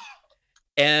no.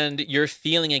 And you're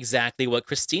feeling exactly what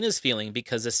Christina's feeling,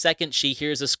 because the second she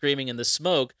hears the screaming and the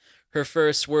smoke, her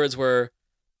first words were,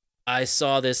 I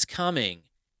saw this coming.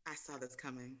 I saw this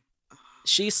coming.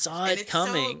 She saw it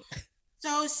coming.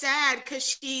 So sad, because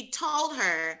she saw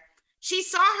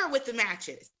her with the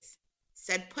matches,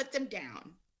 said put them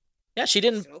down. Yeah, she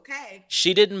didn't. Okay.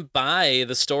 She didn't buy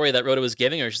the story that Rhoda was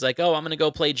giving her. She's like, oh, I'm gonna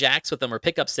go play jacks with them or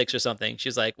pick up sticks or something.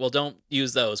 She's like, well, don't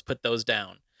use those. Put those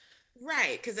down.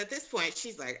 Right, because at this point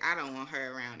she's like, I don't want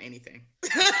her around anything.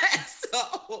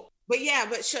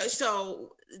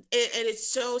 It's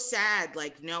so sad,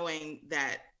 like knowing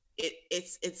that.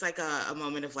 It's like a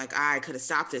moment of like, I could have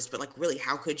stopped this, but like, really,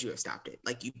 how could you have stopped it?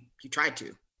 Like you tried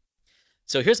to.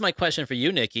 So here's my question for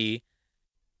you, Nikki.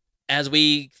 As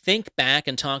we think back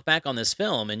and talk back on this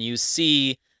film, and you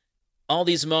see all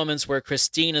these moments where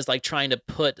Christine is like trying to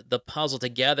put the puzzle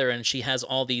together, and she has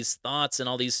all these thoughts and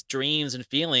all these dreams and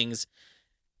feelings,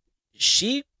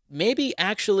 she maybe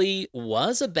actually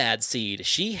was a bad seed.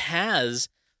 She has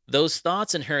those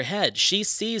thoughts in her head. She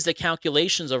sees the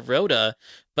calculations of Rhoda,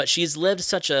 but she's lived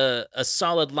such a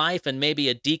solid life and maybe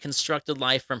a deconstructed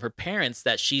life from her parents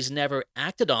that she's never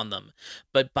acted on them.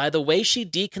 But by the way she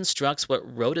deconstructs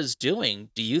what Rhoda's doing,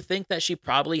 do you think that she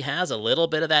probably has a little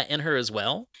bit of that in her as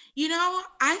well? You know,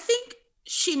 I think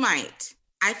she might.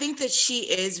 I think that she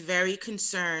is very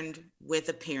concerned with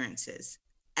appearances.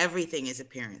 Everything is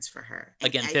appearance for her. And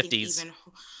Again, I 50s. think even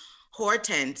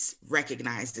Hortense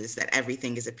recognizes that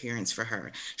everything is appearance for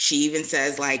her. She even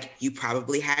says, like, you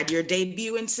probably had your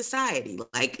debut in society.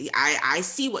 Like, I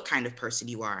see what kind of person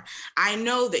you are. I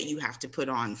know that you have to put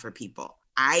on for people.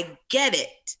 I get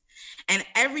it. And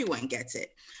everyone gets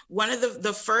it. One of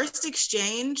the first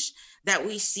exchange that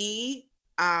we see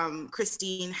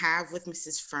Christine have with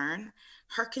Mrs. Fern,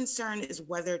 her concern is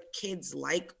whether kids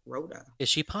like Rhoda. Is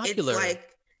she popular? It's like,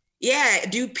 yeah,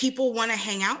 do people want to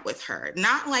hang out with her?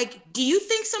 Not like, do you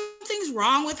think something's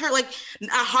wrong with her? Like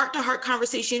a heart-to-heart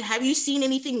conversation. Have you seen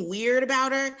anything weird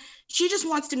about her? She just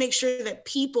wants to make sure that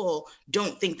people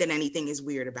don't think that anything is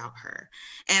weird about her.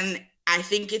 And I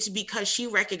think it's because she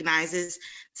recognizes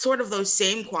sort of those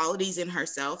same qualities in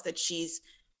herself that she's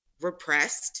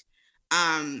repressed.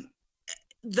 The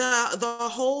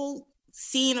whole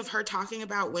scene of her talking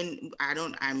about when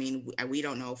we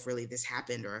don't know if really this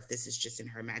happened or if this is just in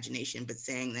her imagination, but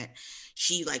saying that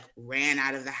she like ran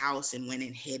out of the house and went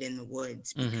and hid in the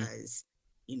woods because,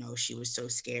 you know, she was so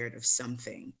scared of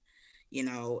something, you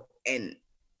know, and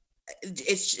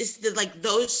it's just like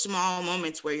those small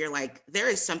moments where you're like, there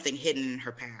is something hidden in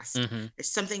her past.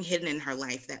 There's something hidden in her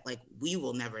life that like we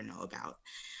will never know about.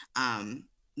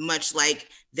 Much like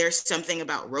there's something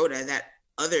about Rhoda that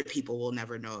other people will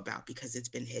never know about because it's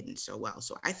been hidden so well.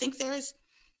 So I think there's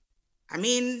got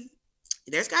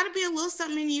to be a little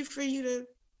something in you for you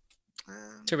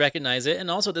to recognize it.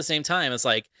 And also at the same time, it's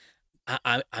like,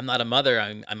 I'm not a mother,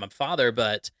 I'm a father,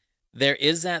 but there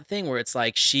is that thing where it's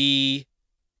like she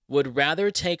would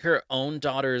rather take her own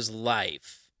daughter's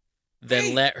life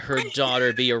than let her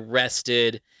daughter be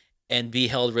arrested and be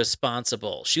held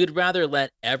responsible. She would rather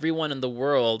let everyone in the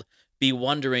world be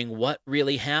wondering what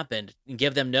really happened and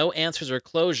give them no answers or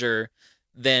closure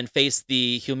than face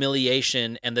the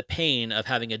humiliation and the pain of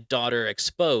having a daughter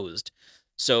exposed.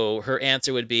 So her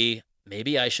answer would be,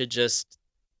 maybe I should just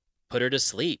put her to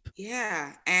sleep.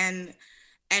 Yeah, and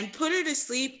put her to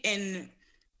sleep in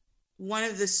one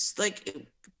of the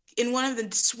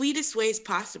sweetest ways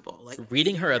possible, like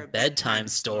reading her a bedtime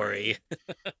story.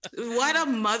 What a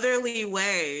motherly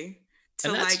way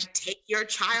to like take your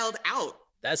child out.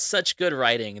 That's such good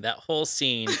writing. That whole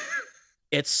scene,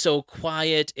 it's so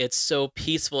quiet, it's so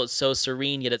peaceful, it's so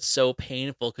serene, yet it's so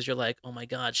painful because you're like, oh my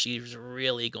God, she's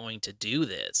really going to do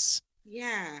this.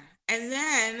 Yeah. And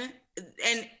then,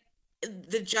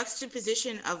 the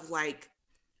juxtaposition of like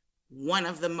one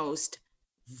of the most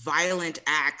violent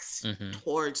acts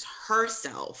towards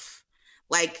herself.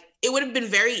 Like it would have been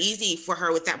very easy for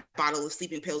her with that bottle of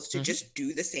sleeping pills to just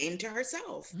do the same to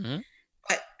herself.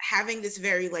 But having this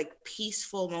very like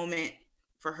peaceful moment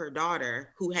for her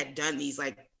daughter who had done these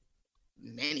like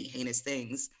many heinous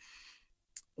things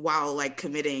while like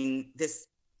committing this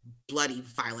bloody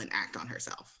violent act on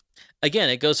herself. Again,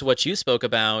 it goes to what you spoke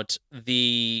about,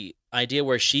 the idea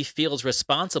where she feels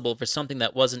responsible for something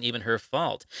that wasn't even her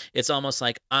fault. It's almost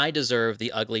like, I deserve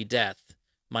the ugly death.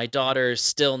 My daughter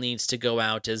still needs to go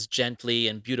out as gently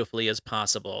and beautifully as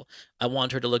possible. I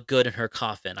want her to look good in her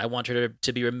coffin. I want her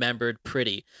to be remembered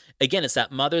pretty. Again, it's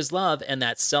that mother's love and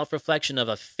that self-reflection of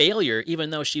a failure,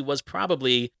 even though she was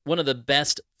probably one of the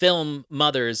best film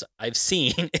mothers I've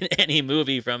seen in any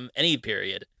movie from any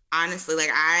period. Honestly,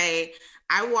 like I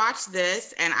watched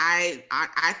this and I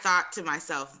thought to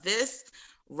myself, this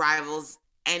rivals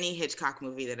any Hitchcock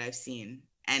movie that I've seen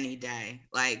any day.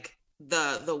 Like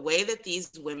the way that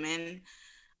these women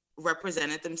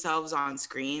represented themselves on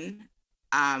screen.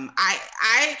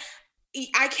 I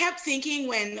kept thinking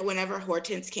whenever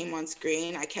Hortense came on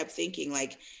screen, I kept thinking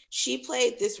like she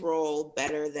played this role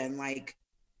better than like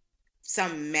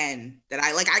some men that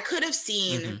I could have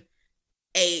seen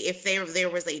if there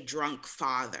was a drunk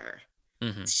father,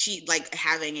 she like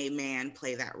having a man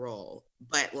play that role,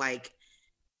 but like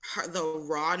the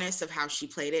rawness of how she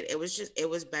played it, it was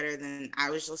better than, I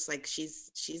was just like,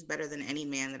 she's better than any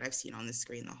man that I've seen on the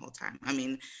screen the whole time. I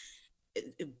mean,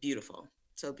 beautiful,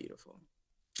 so beautiful.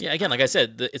 Yeah, again, like I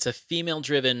said, it's a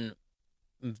female-driven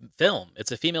film.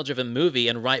 It's a female-driven movie,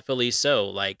 and rightfully so.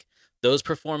 Like, those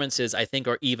performances, I think,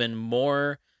 are even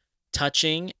more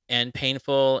touching and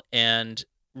painful and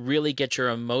really get your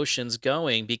emotions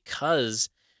going because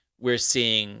we're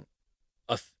seeing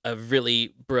a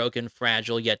really broken,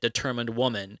 fragile, yet determined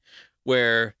woman,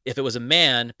 where if it was a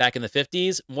man back in the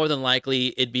 50s, more than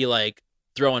likely it'd be like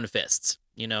throwing fists,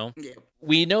 you know? Yeah.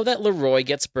 We know that Leroy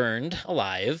gets burned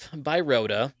alive by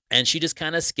Rhoda, and she just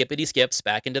kind of skippity skips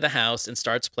back into the house and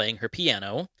starts playing her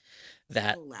piano.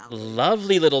 That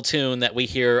lovely little tune that we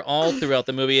hear all throughout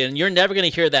the movie, and you're never going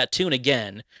to hear that tune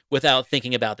again without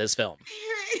thinking about this film.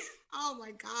 Oh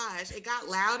my gosh, it got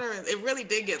louder. It really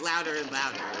did get louder and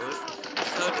louder. It was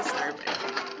so disturbing.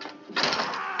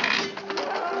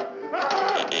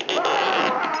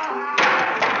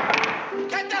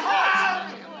 Get the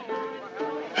horse!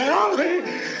 Help me!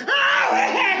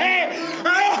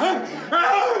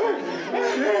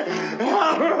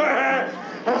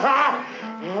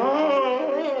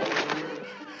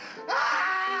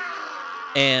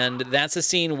 And that's a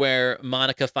scene where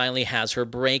Monica finally has her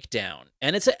breakdown.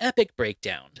 And it's an epic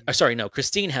breakdown. Or sorry, no,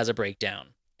 Christine has a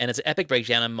breakdown. And it's an epic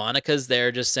breakdown. And Monica's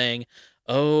there just saying,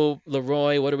 oh,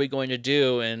 Leroy, what are we going to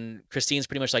do? And Christine's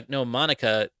pretty much like, no,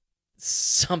 Monica,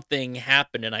 something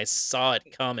happened and I saw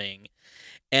it coming.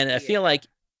 And I feel like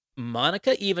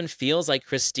Monica even feels like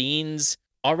Christine's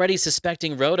already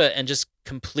suspecting Rhoda and just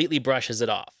completely brushes it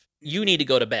off. You need to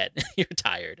go to bed. You're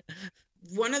tired.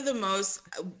 One of the most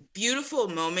beautiful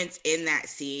moments in that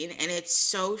scene, and it's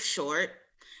so short,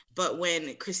 but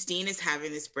when Christine is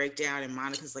having this breakdown and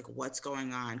Monica's like, what's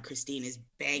going on? Christine is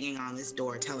banging on this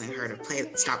door, telling her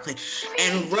to stop playing.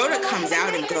 And Rhoda comes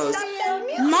out and goes,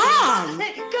 Mom!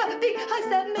 Because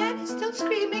that man is still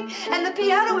screaming, and the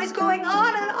piano is going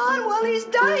on and on while he's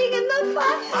dying in the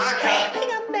fire.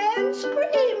 Making a man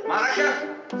scream.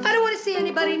 Monica? I don't want to see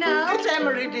anybody now. It's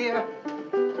Emery, dear.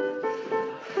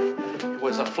 It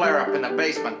was a flare-up in the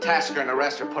basement. Tasker and the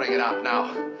rest are putting it out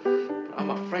now. But I'm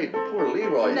afraid poor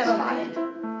Leroy... Never mind.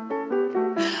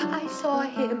 I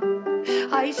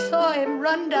saw him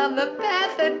run down the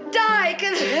path and die.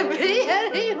 Could it be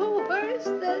any worse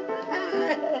than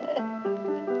that?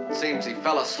 Seems he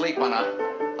fell asleep on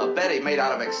a bed he made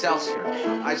out of Excelsior.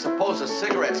 I suppose a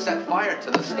cigarette set fire to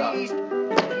the stuff.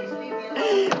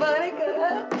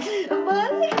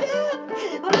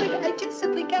 Monica, I just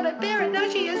simply cannot bear it. Now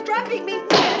she is driving me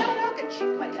mad. How can she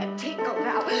play that tinkle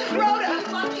now? Rhoda!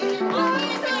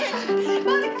 Monica,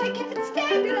 I can't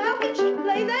stand it. How can she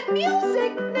play that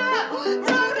music now?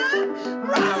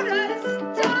 Rhoda,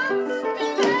 stop that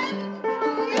music!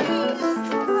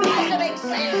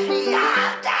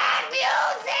 Stop that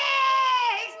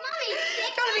music! Mommy,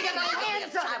 Don't let me get my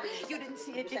hands on it. You didn't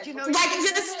see it, did you know? Like,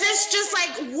 this just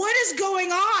like, what is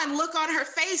going on? Look on her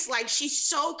face, like she's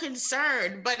so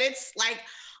concerned, but it's like,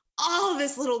 oh,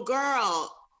 this little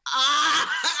girl.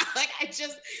 Like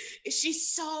she's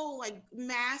so like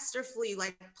masterfully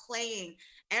like playing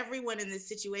everyone in this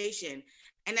situation.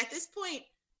 And at this point,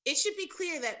 it should be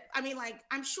clear that, I mean, like,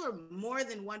 I'm sure more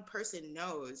than one person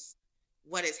knows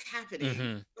what is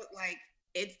happening, but like,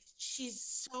 she's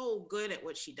so good at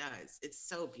what she does. It's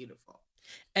so beautiful.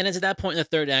 And it's at that point in the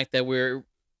third act that we're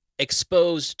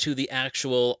exposed to the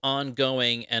actual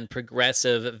ongoing and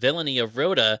progressive villainy of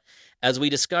Rhoda as we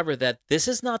discover that this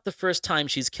is not the first time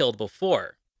she's killed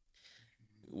before.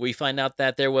 We find out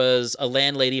that there was a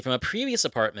landlady from a previous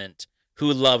apartment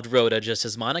who loved Rhoda just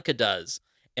as Monica does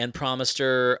and promised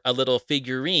her a little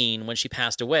figurine when she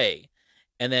passed away.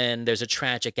 And then there's a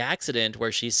tragic accident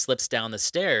where she slips down the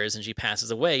stairs and she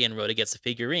passes away and Rhoda gets the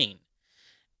figurine.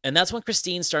 And that's when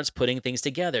Christine starts putting things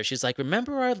together. She's like,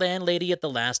 remember our landlady at the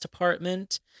last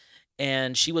apartment?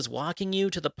 And she was walking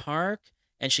you to the park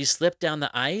and she slipped down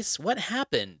the ice? What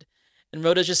happened? And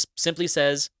Rhoda just simply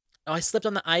says, oh, I slipped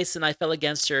on the ice and I fell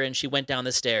against her and she went down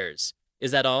the stairs. Is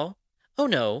that all? Oh,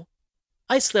 no.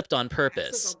 I slipped on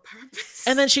purpose.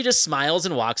 And then she just smiles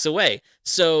and walks away.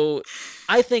 So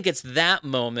I think it's that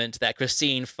moment that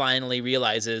Christine finally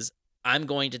realizes, I'm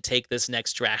going to take this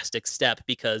next drastic step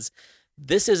because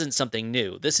this isn't something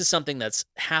new. This is something that's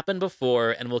happened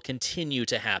before and will continue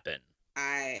to happen.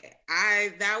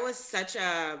 That was such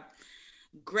a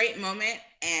great moment.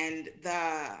 And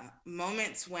the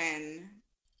moments when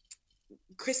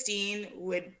Christine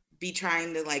would be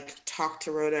trying to like talk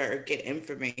to Rhoda or get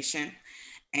information,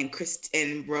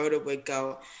 and Rhoda would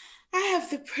go, I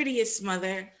have the prettiest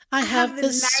mother. I have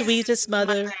the sweetest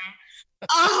mother.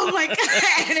 Oh my God.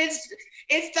 And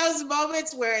it's those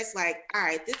moments where it's like, all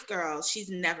right, this girl, she's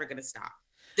never going to stop.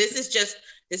 This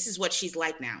is what she's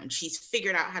like now. And she's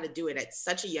figured out how to do it at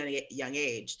such a young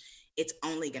age. It's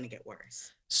only going to get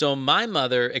worse. So my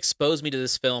mother exposed me to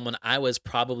this film when I was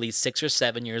probably 6 or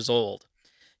 7 years old.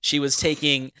 She was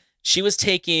taking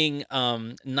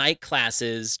night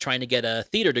classes trying to get a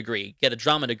theater degree, get a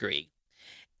drama degree.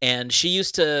 And she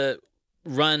used to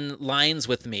run lines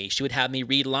with me. She would have me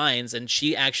read lines, and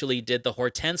she actually did the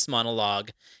Hortense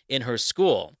monologue in her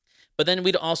school. But then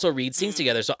we'd also read scenes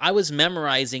together. So I was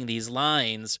memorizing these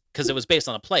lines because it was based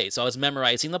on a play. So I was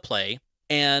memorizing the play.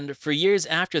 And for years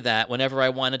after that, whenever I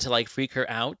wanted to like freak her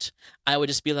out, I would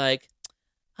just be like,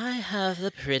 I have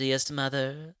the prettiest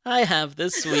mother. I have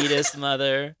the sweetest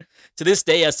mother. To this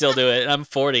day, I still do it. And I'm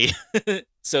 40.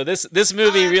 So this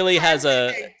movie really has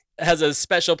a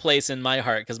special place in my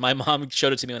heart because my mom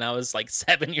showed it to me when I was like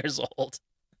 7 years old.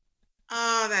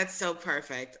 Oh, that's so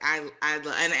perfect. Every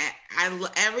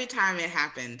time it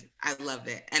happened, I loved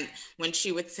it. And when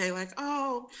she would say like,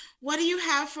 "Oh, what do you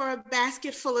have for a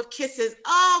basket full of kisses?"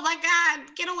 Oh my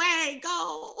God, get away,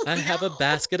 go. I have a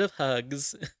basket of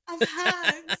hugs. Of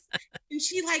hugs. And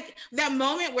she like that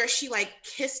moment where she like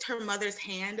kissed her mother's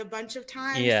hand a bunch of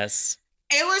times. Yes.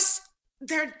 It was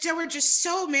there were just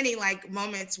so many like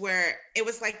moments where it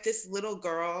was like this little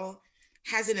girl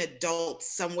has an adult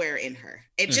somewhere in her.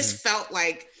 It just felt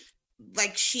like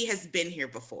she has been here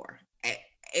before.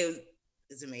 It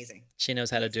was amazing. She knows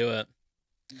how to do it.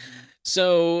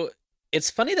 So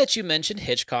it's funny that you mentioned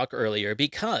Hitchcock earlier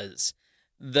because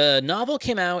the novel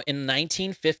came out in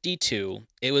 1952.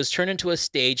 It was turned into a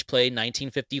stage play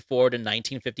 1954 to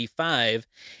 1955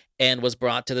 and was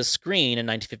brought to the screen in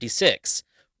 1956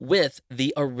 with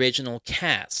the original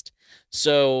cast.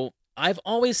 So I've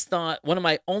always thought one of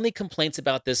my only complaints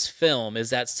about this film is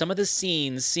that some of the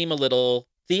scenes seem a little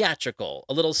theatrical,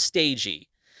 a little stagey.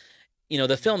 You know,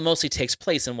 the film mostly takes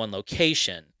place in one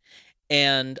location.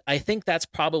 And I think that's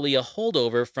probably a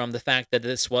holdover from the fact that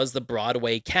this was the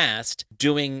Broadway cast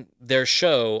doing their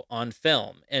show on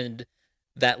film. And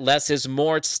that less is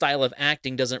more style of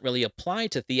acting doesn't really apply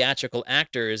to theatrical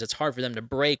actors. It's hard for them to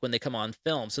break when they come on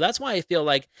film. So that's why I feel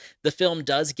like the film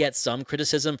does get some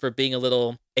criticism for being a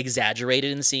little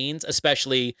exaggerated in scenes,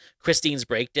 especially Christine's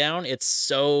breakdown. It's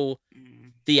so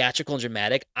theatrical and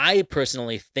dramatic. I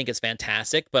personally think it's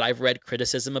fantastic, but I've read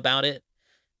criticism about it.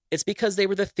 It's because they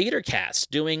were the theater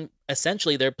cast doing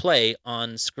essentially their play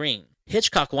on screen.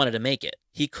 Hitchcock wanted to make it.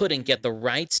 He couldn't get the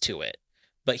rights to it,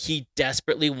 but he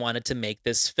desperately wanted to make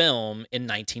this film in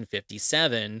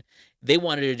 1957. They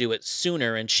wanted to do it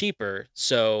sooner and cheaper,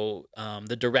 so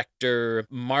the director,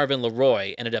 Marvin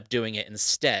Leroy, ended up doing it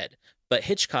instead. But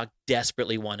Hitchcock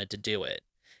desperately wanted to do it.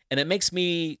 And it makes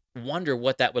me wonder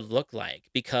what that would look like,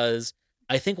 because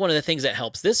I think one of the things that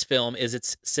helps this film is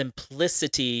its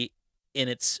simplicity in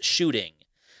its shooting.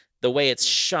 The way it's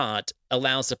shot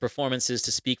allows the performances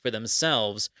to speak for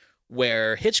themselves,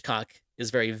 where Hitchcock is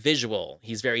very visual.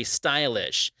 He's very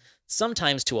stylish,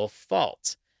 sometimes to a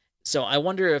fault. So I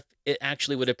wonder if it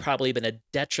actually would have probably been a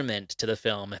detriment to the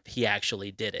film if he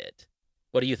actually did it.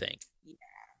 What do you think? Yeah,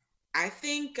 I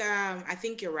think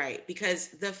you're right, because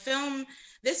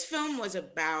this film was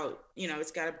about,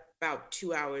 it's got about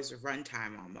 2 hours of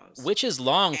runtime almost. Which is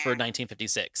long for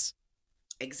 1956.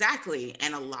 Exactly.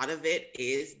 And a lot of it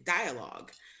is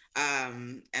dialogue.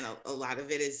 And a lot of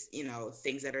it is,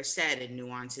 things that are said and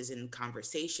nuances in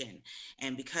conversation.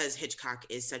 And because Hitchcock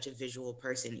is such a visual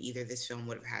person, either this film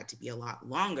would have had to be a lot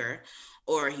longer,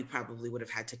 or he probably would have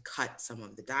had to cut some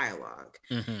of the dialogue.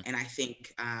 And I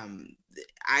think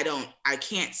I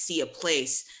can't see a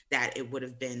place that it would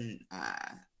have been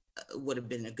a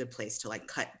good place to like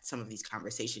cut some of these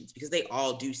conversations, because they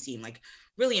all do seem like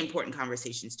really important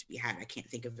conversations to be had. I can't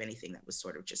think of anything that was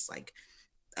sort of just like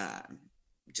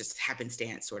just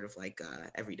happenstance, sort of like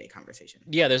everyday conversation.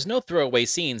 Yeah, there's no throwaway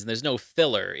scenes and there's no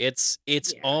filler. It's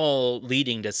all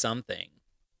leading to something.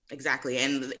 Exactly.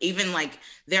 And even like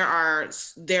there are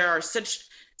such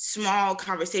small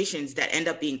conversations that end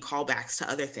up being callbacks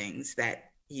to other things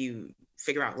that you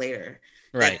figure out later.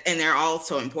 Right. And they're all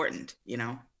so important,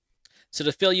 So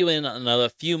to fill you in on a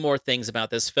few more things about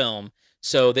this film,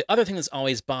 so the other thing that's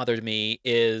always bothered me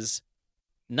is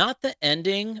not the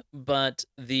ending, but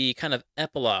the kind of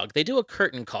epilogue. They do a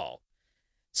curtain call.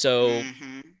 So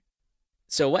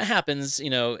what happens,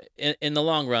 in the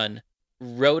long run,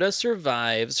 Rhoda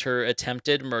survives her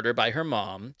attempted murder by her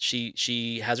mom.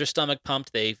 She has her stomach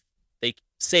pumped. They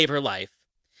save her life.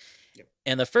 Yep.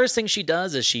 And the first thing she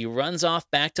does is she runs off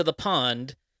back to the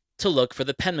pond to look for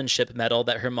the penmanship medal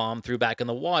that her mom threw back in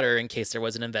the water in case there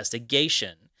was an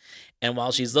investigation. And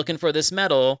while she's looking for this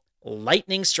medal,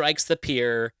 lightning strikes the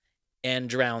pier and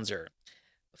drowns her.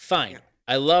 Fine. Yeah.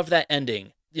 I love that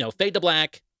ending. Fade to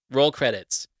black, roll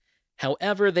credits.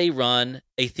 However, they run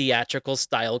a theatrical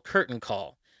style curtain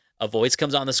call. A voice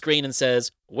comes on the screen and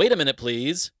says, "Wait a minute,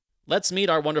 please. Let's meet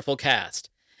our wonderful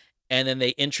cast." And then they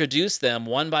introduce them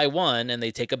one by one, and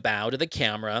they take a bow to the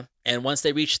camera. And once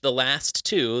they reach the last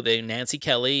two, Nancy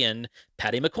Kelly and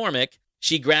Patty McCormick,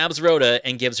 She grabs Rhoda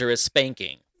and gives her a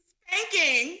spanking.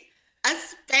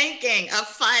 A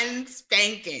fun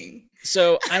spanking.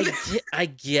 So I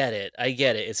get it.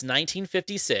 It's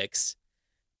 1956.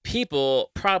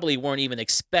 People probably weren't even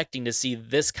expecting to see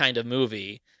this kind of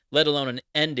movie, let alone an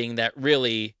ending that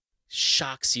really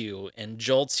shocks you and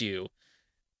jolts you.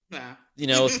 Yeah. You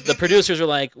know, the producers were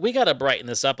like, we got to brighten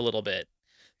this up a little bit.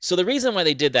 So the reason why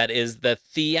they did that is the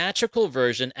theatrical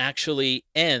version actually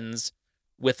ends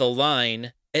with a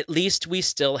line, at least we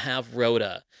still have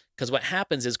Rhoda. Because what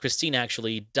happens is Christine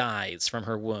actually dies from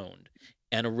her wound,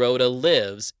 and Rhoda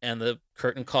lives, and the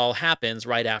curtain call happens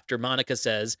right after Monica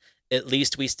says, at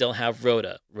least we still have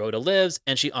Rhoda. Rhoda lives,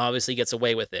 and she obviously gets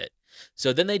away with it.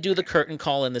 So then they do the curtain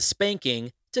call and the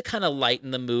spanking to kind of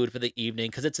lighten the mood for the evening,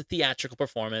 because it's a theatrical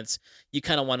performance. You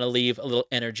kind of want to leave a little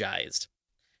energized.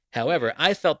 However,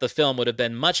 I felt the film would have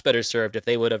been much better served if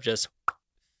they would have just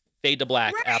fade to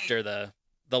black after the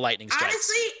lightning strikes.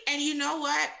 Honestly, and you know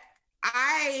what?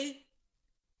 I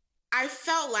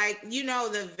felt like, you know,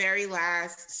 the very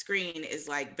last screen is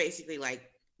like basically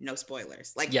like no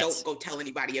spoilers. Like, don't go tell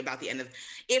anybody about the end of.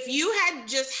 If you had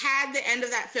just had the end of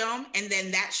that film and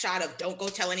then that shot of don't go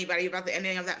tell anybody about the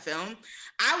ending of that film,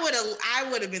 I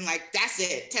would have been like, that's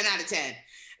it, 10 out of 10.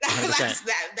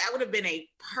 That would have been a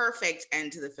perfect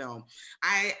end to the film.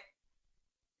 I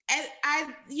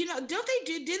you know,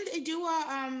 didn't they do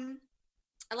a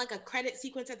like a credit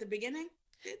sequence at the beginning?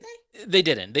 Did they? They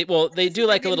didn't. They do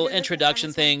like a little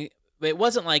introduction thing. It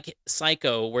wasn't like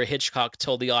Psycho where Hitchcock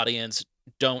told the audience,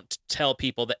 don't tell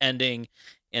people the ending,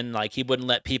 and like he wouldn't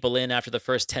let people in after the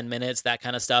first 10 minutes, that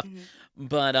kind of stuff. Mm-hmm.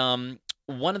 But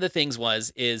one of the things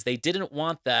is they didn't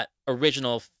want that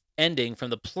original ending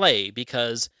from the play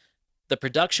because the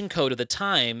production code of the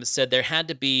time said there had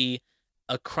to be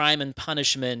a crime and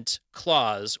punishment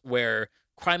clause where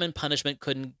crime and punishment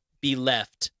couldn't be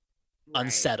left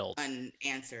unsettled,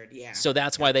 unanswered. Yeah. So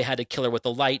that's why they had to kill her with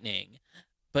the lightning.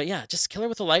 But yeah, just kill her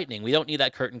with the lightning. We don't need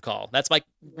that curtain call. That's my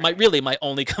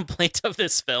only complaint of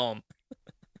this film.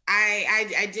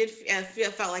 I did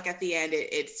felt like at the end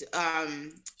it's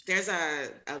there's a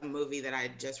movie that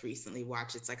I just recently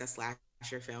watched. It's like a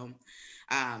slasher film,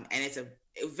 and it's a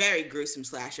very gruesome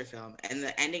slasher film. And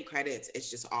the ending credits, it's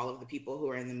just all of the people who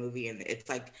are in the movie, and it's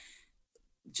like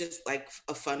just like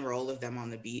a fun roll of them on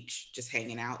the beach, just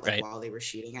hanging out like while they were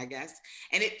shooting, I guess.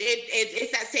 And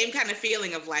it's that same kind of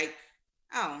feeling of like,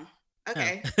 oh,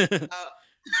 okay.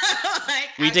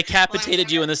 We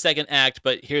decapitated you in the second act,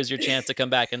 but here's your chance to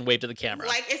come back and wave to the camera.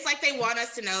 Like, it's like they want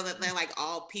us to know that they're like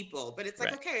all people, but it's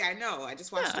like, okay, I know. I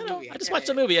just watched the movie. I just watched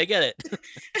the movie. I get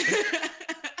it.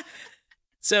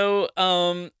 So,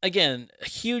 again, a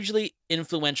hugely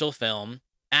influential film,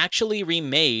 actually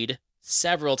remade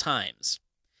several times.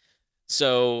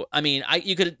 So, I mean,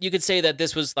 you could say that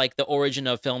this was like the origin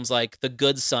of films like The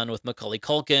Good Son with Macaulay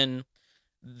Culkin.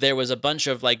 There was a bunch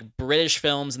of like British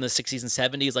films in the 60s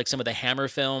and 70s, like some of the Hammer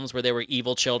films where they were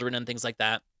evil children and things like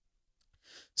that.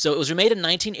 So it was remade in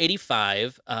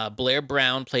 1985. Blair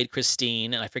Brown played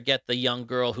Christine, and I forget the young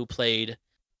girl who played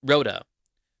Rhoda.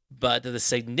 But the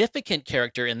significant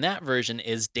character in that version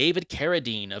is David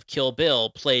Carradine of Kill Bill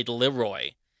played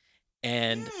Leroy.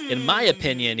 And in my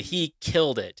opinion, he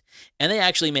killed it. And they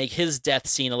actually make his death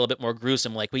scene a little bit more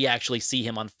gruesome. Like, we actually see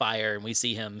him on fire, and we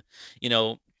see him, you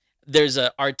know, there's an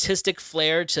artistic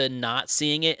flair to not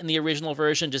seeing it in the original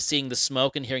version, just seeing the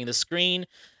smoke and hearing the screen.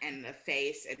 And the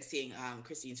face, and seeing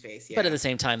Christine's face, yeah. But at the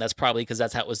same time, that's probably because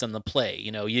that's how it was done in the play.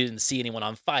 You know, you didn't see anyone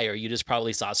on fire. You just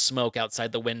probably saw smoke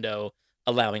outside the window,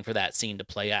 allowing for that scene to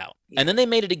play out. Yeah. And then they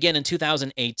made it again in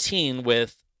 2018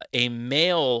 with a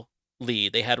male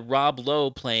lead. They had Rob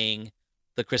Lowe playing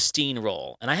the Christine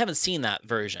role, and I haven't seen that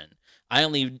version. I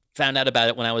only found out about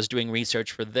it when I was doing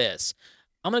research for this.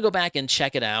 I'm gonna go back and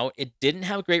check it out. It didn't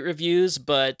have great reviews,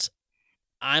 but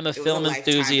I'm a film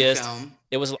enthusiast.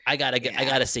 It was. I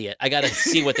gotta see it. I gotta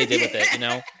see what they did with it. You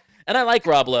know, and I like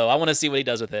Rob Lowe. I want to see what he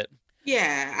does with it.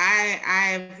 Yeah,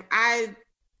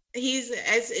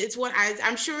 it's one.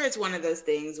 I'm sure it's one of those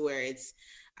things where it's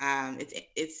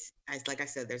like I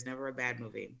said, there's never a bad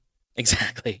movie.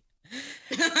 Exactly.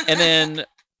 And then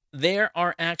there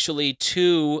are actually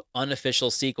 2 unofficial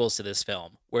sequels to this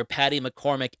film where Patty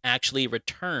McCormack actually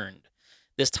returned,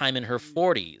 this time in her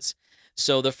 40s.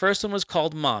 So the first one was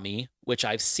called Mommy, which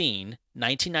I've seen,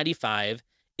 1995.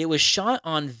 It was shot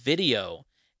on video,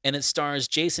 and it stars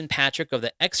Jason Patric of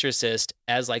The Exorcist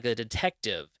as like a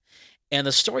detective. And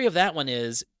the story of that one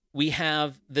is we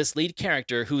have this lead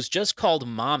character who's just called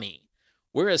Mommy.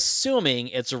 We're assuming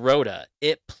it's Rhoda.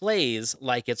 It plays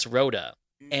like it's Rhoda.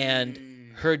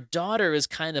 And her daughter is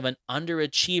kind of an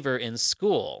underachiever in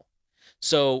school.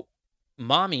 So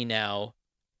mommy now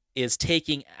is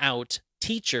taking out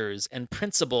teachers and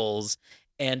principals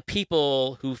and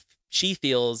people who she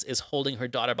feels is holding her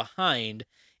daughter behind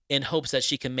in hopes that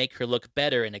she can make her look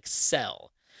better and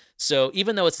excel. So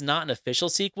even though it's not an official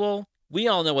sequel, we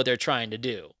all know what they're trying to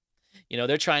do. You know,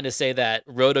 they're trying to say that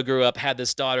Rhoda grew up, had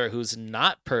this daughter who's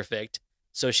not perfect,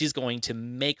 so she's going to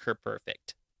make her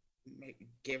perfect.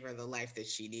 Give her the life that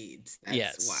she needs. That's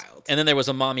yes. Wild. And then there was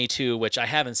a Mommy 2, which I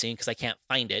haven't seen because I can't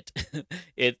find it.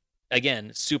 It,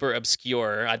 again, super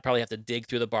obscure. I'd probably have to dig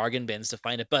through the bargain bins to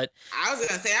find it. But I was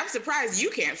gonna say, I'm surprised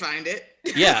you can't find it.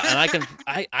 Yeah, and I can.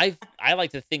 I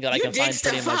like to think that I can find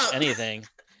pretty much anything.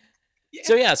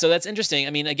 Yeah. So that's interesting. I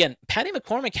mean, again, Patty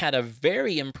McCormack had a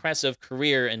very impressive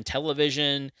career in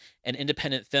television and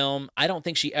independent film. I don't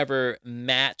think she ever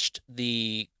matched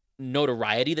the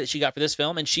notoriety that she got for this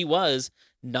film, and she was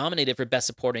nominated for Best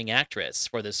Supporting Actress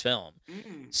for this film.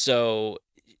 So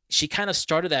she kind of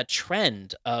started that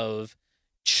trend of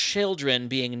children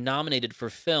being nominated for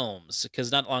films,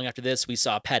 because not long after this, we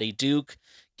saw Patty Duke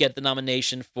get the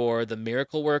nomination for The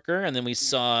Miracle Worker, and then we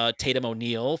saw Tatum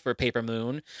O'Neal for Paper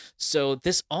Moon. So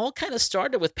this all kind of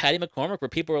started with Patty McCormack, where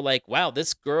people were like, wow,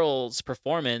 this girl's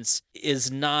performance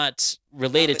is not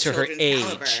related to her age.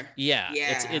 Caliber.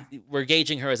 Yeah. We're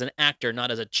gauging her as an actor, not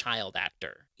as a child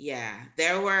actor. Yeah,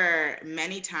 there were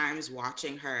many times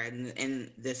watching her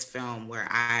in this film where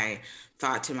I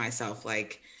thought to myself,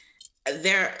 like,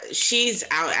 she's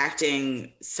out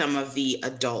acting some of the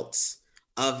adults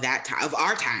of that time, of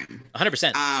our time.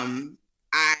 100%.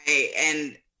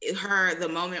 The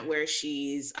moment where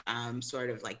she's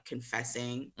sort of like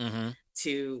confessing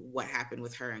to what happened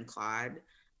with her and Claude,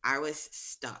 I was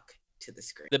stuck to the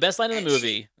screen. The best line in the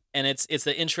movie, and it's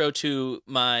the intro to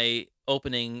my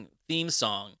opening theme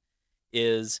song,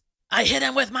 is, "I hit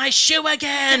him with my shoe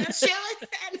again." But I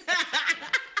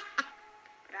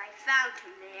found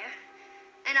him there,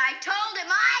 and I told him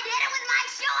I'd hit him with my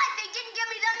shoe if he didn't give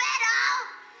me the medal.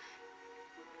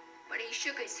 But he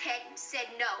shook his head and said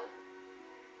no.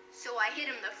 So I hit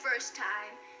him the first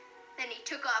time, then he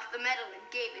took off the medal and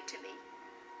gave it to me.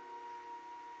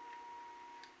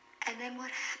 And then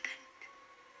what happened?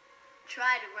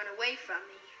 Tried to run away from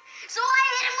me. So I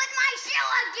hit him with my shoe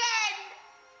again!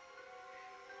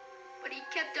 But he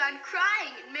kept on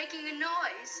crying and making a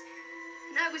noise.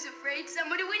 And I was afraid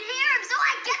somebody would hear him, so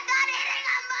I kept on hitting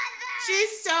him, Mother!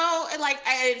 She's so, like,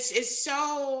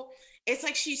 it's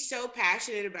like she's so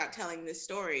passionate about telling this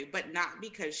story, but not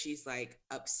because she's, like,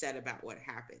 upset about what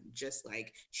happened. Just,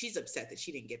 like, she's upset that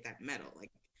she didn't get that medal.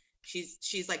 Like,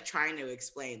 she's like, trying to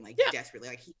explain, like, desperately,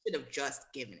 like, he should have just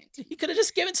given it to me. He could have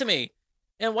just given it to me.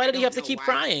 And why did he have to keep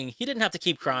crying? He didn't have to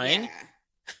keep crying. Yeah.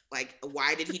 Like,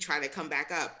 why did he try to come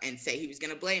back up and say he was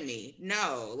going to blame me?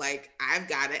 No, like, I've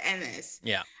got to end this.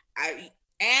 Yeah.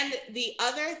 And the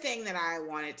other thing that I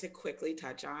wanted to quickly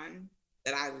touch on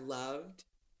that I loved,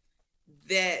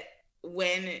 that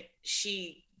when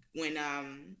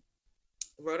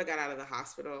Rhoda got out of the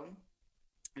hospital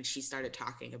and she started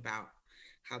talking about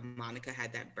how Monica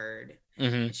had that bird,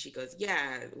 and she goes,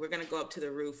 yeah, we're going to go up to the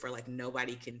roof where, like,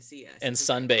 nobody can see us. And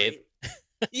sunbathe.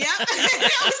 Yeah.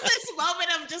 It was this moment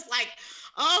of just like,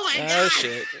 oh my God. Oh,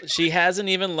 shit. She hasn't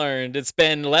even learned. It's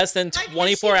been less than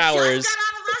 24 hours. She just got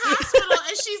out of the hospital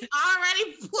and she's already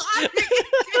plotting.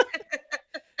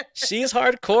 She's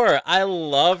hardcore. I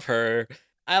love her.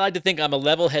 I like to think I'm a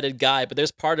level-headed guy, but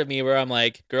there's part of me where I'm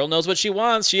like, girl knows what she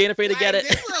wants. She ain't afraid to get it.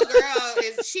 This little girl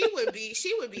she would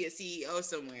be a CEO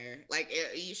somewhere. Like,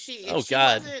 if she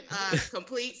wasn't a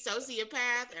complete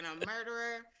sociopath and a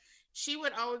murderer, she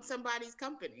would own somebody's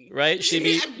company. Right?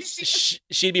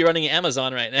 She'd be running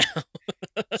Amazon right now.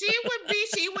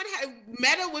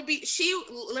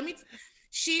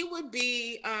 She would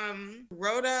be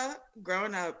Rhoda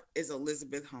growing up is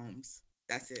Elizabeth Holmes.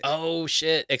 That's it. Oh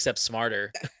shit, except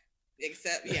smarter.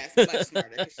 Yes, much smarter,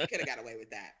 because she could have got away with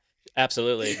that.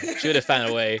 Absolutely. She would have found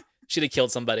a way. She'd have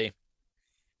killed somebody.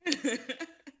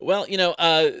 Well,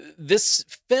 this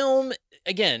film,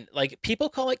 again, like, people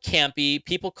call it campy,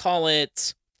 people call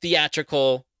it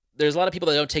theatrical. There's a lot of people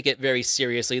that don't take it very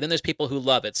seriously. Then there's people who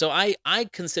love it. So I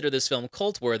consider this film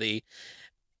cult-worthy,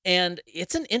 and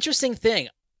it's an interesting thing.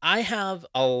 I have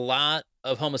a lot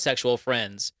of homosexual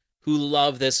friends who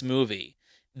love this movie.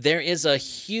 There is a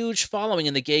huge following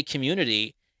in the gay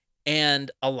community,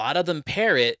 and a lot of them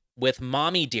pair it with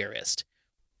Mommy Dearest.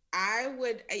 I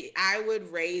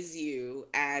would raise you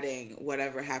adding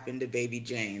Whatever Happened to Baby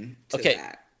Jane to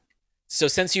that. So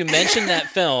since you mentioned that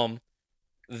film,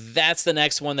 that's the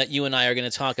next one that you and I are going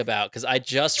to talk about, because I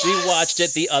just rewatched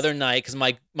it the other night because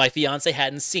my fiance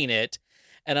hadn't seen it,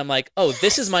 And I'm like, oh,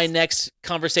 this is my next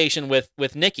conversation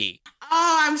with Nikki.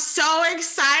 Oh, I'm so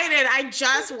excited. I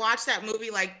just watched that movie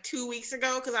like 2 weeks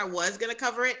ago because I was going to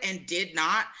cover it and did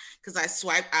not because I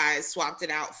swapped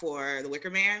it out for The Wicker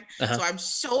Man. Uh-huh. So I'm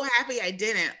so happy I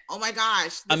didn't. Oh my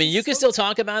gosh. I mean, you can still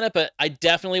talk about it, but I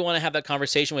definitely want to have that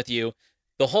conversation with you.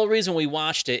 The whole reason we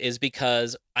watched it is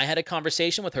because I had a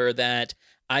conversation with her that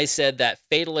I said that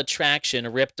Fatal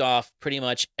Attraction ripped off pretty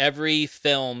much every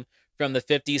film from the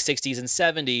 50s, 60s, and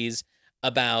 70s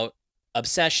about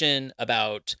obsession,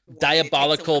 about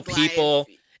diabolical people.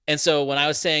 And so when I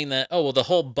was saying that, oh, well, the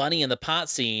whole bunny in the pot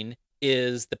scene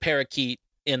is the parakeet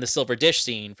in the silver dish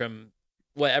scene from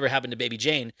Whatever Happened to Baby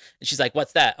Jane. And she's like,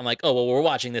 what's that? I'm like, oh, well, we're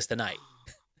watching this tonight.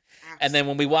 And then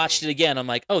when we watched it again, I'm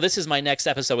like, oh, this is my next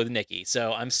episode with Nikki.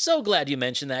 So I'm so glad you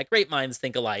mentioned that. Great minds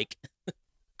think alike.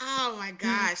 Oh my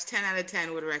gosh, 10 out of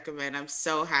 10 would recommend. I'm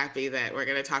so happy that we're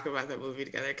going to talk about that movie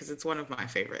together because it's one of my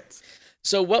favorites.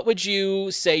 So what would you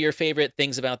say your favorite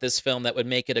things about this film that would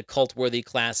make it a cult-worthy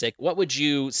classic? What would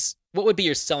be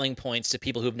your selling points to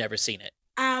people who've never seen it?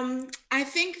 I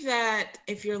think that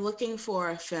if you're looking for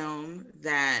a film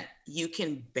that you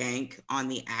can bank on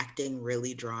the acting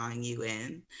really drawing you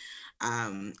in,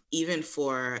 even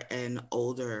for an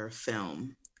older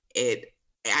film,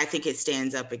 I think it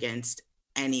stands up against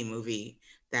any movie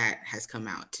that has come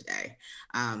out today.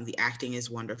 The acting is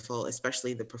wonderful,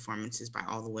 especially the performances by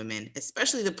all the women,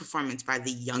 especially the performance by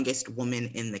the youngest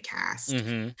woman in the cast.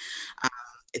 Mm-hmm.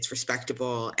 It's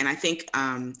respectable. And I think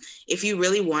if you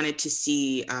really wanted to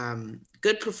see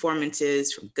good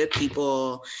performances from good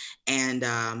people and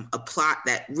a plot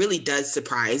that really does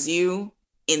surprise you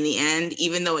in the end,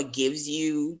 even though it gives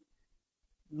you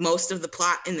most of the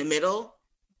plot in the middle,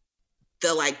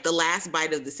 the last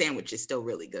bite of the sandwich is still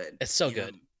really good. It's so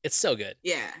good. It's so good.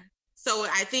 Yeah. So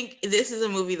I think this is a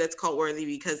movie that's cult-worthy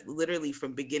because literally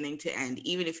from beginning to end,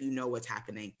 even if you know what's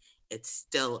happening, it's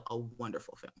still a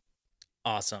wonderful film.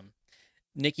 Awesome.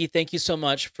 Nikki, thank you so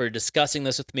much for discussing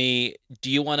this with me. Do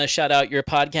you want to shout out your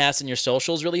podcast and your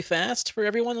socials really fast for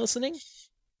everyone listening?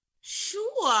 Sure.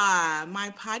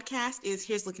 My podcast is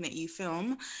Here's Looking at You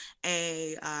Film,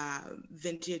 a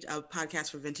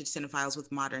podcast for vintage cinephiles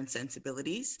with modern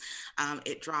sensibilities.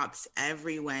 It drops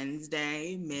every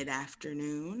Wednesday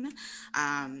mid-afternoon,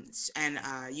 and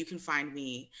you can find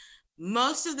me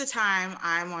most of the time.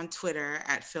 I'm on Twitter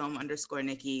at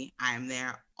film_Nikki. I am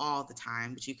there all the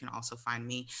time, but you can also find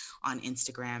me on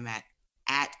Instagram at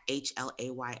HLAYFPOD.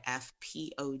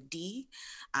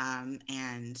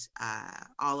 And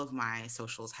all of my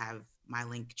socials have my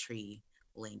Linktree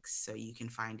links, so you can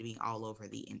find me all over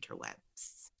the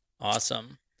interwebs.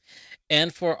 Awesome.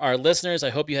 And for our listeners, I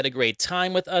hope you had a great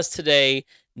time with us today.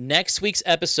 Next week's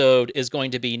episode is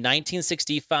going to be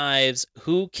 1965's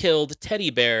Who Killed Teddy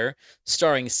Bear,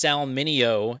 starring Sal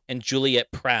Mineo and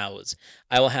Juliet Prowse.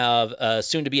 I will have a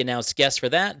soon-to-be-announced guest for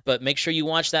that, but make sure you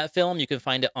watch that film. You can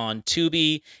find it on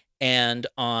Tubi and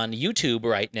on YouTube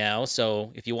right now.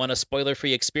 So if you want a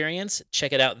spoiler-free experience,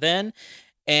 check it out then.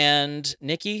 And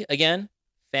Nikki, again,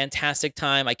 fantastic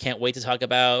time. I can't wait to talk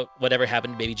about Whatever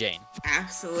Happened to Baby Jane.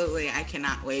 Absolutely. I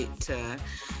cannot wait to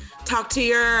talk to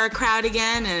your crowd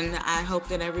again, and I hope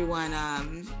that everyone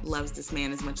loves this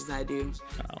man as much as I do,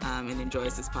 and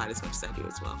enjoys this pod as much as I do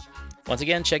as well. Once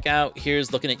again, check out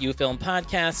Here's Looking at You Film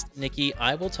podcast. Nikki,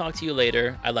 I will talk to you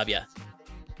later. I love you.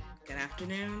 Good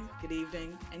afternoon, good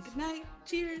evening, and good night.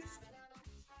 Cheers.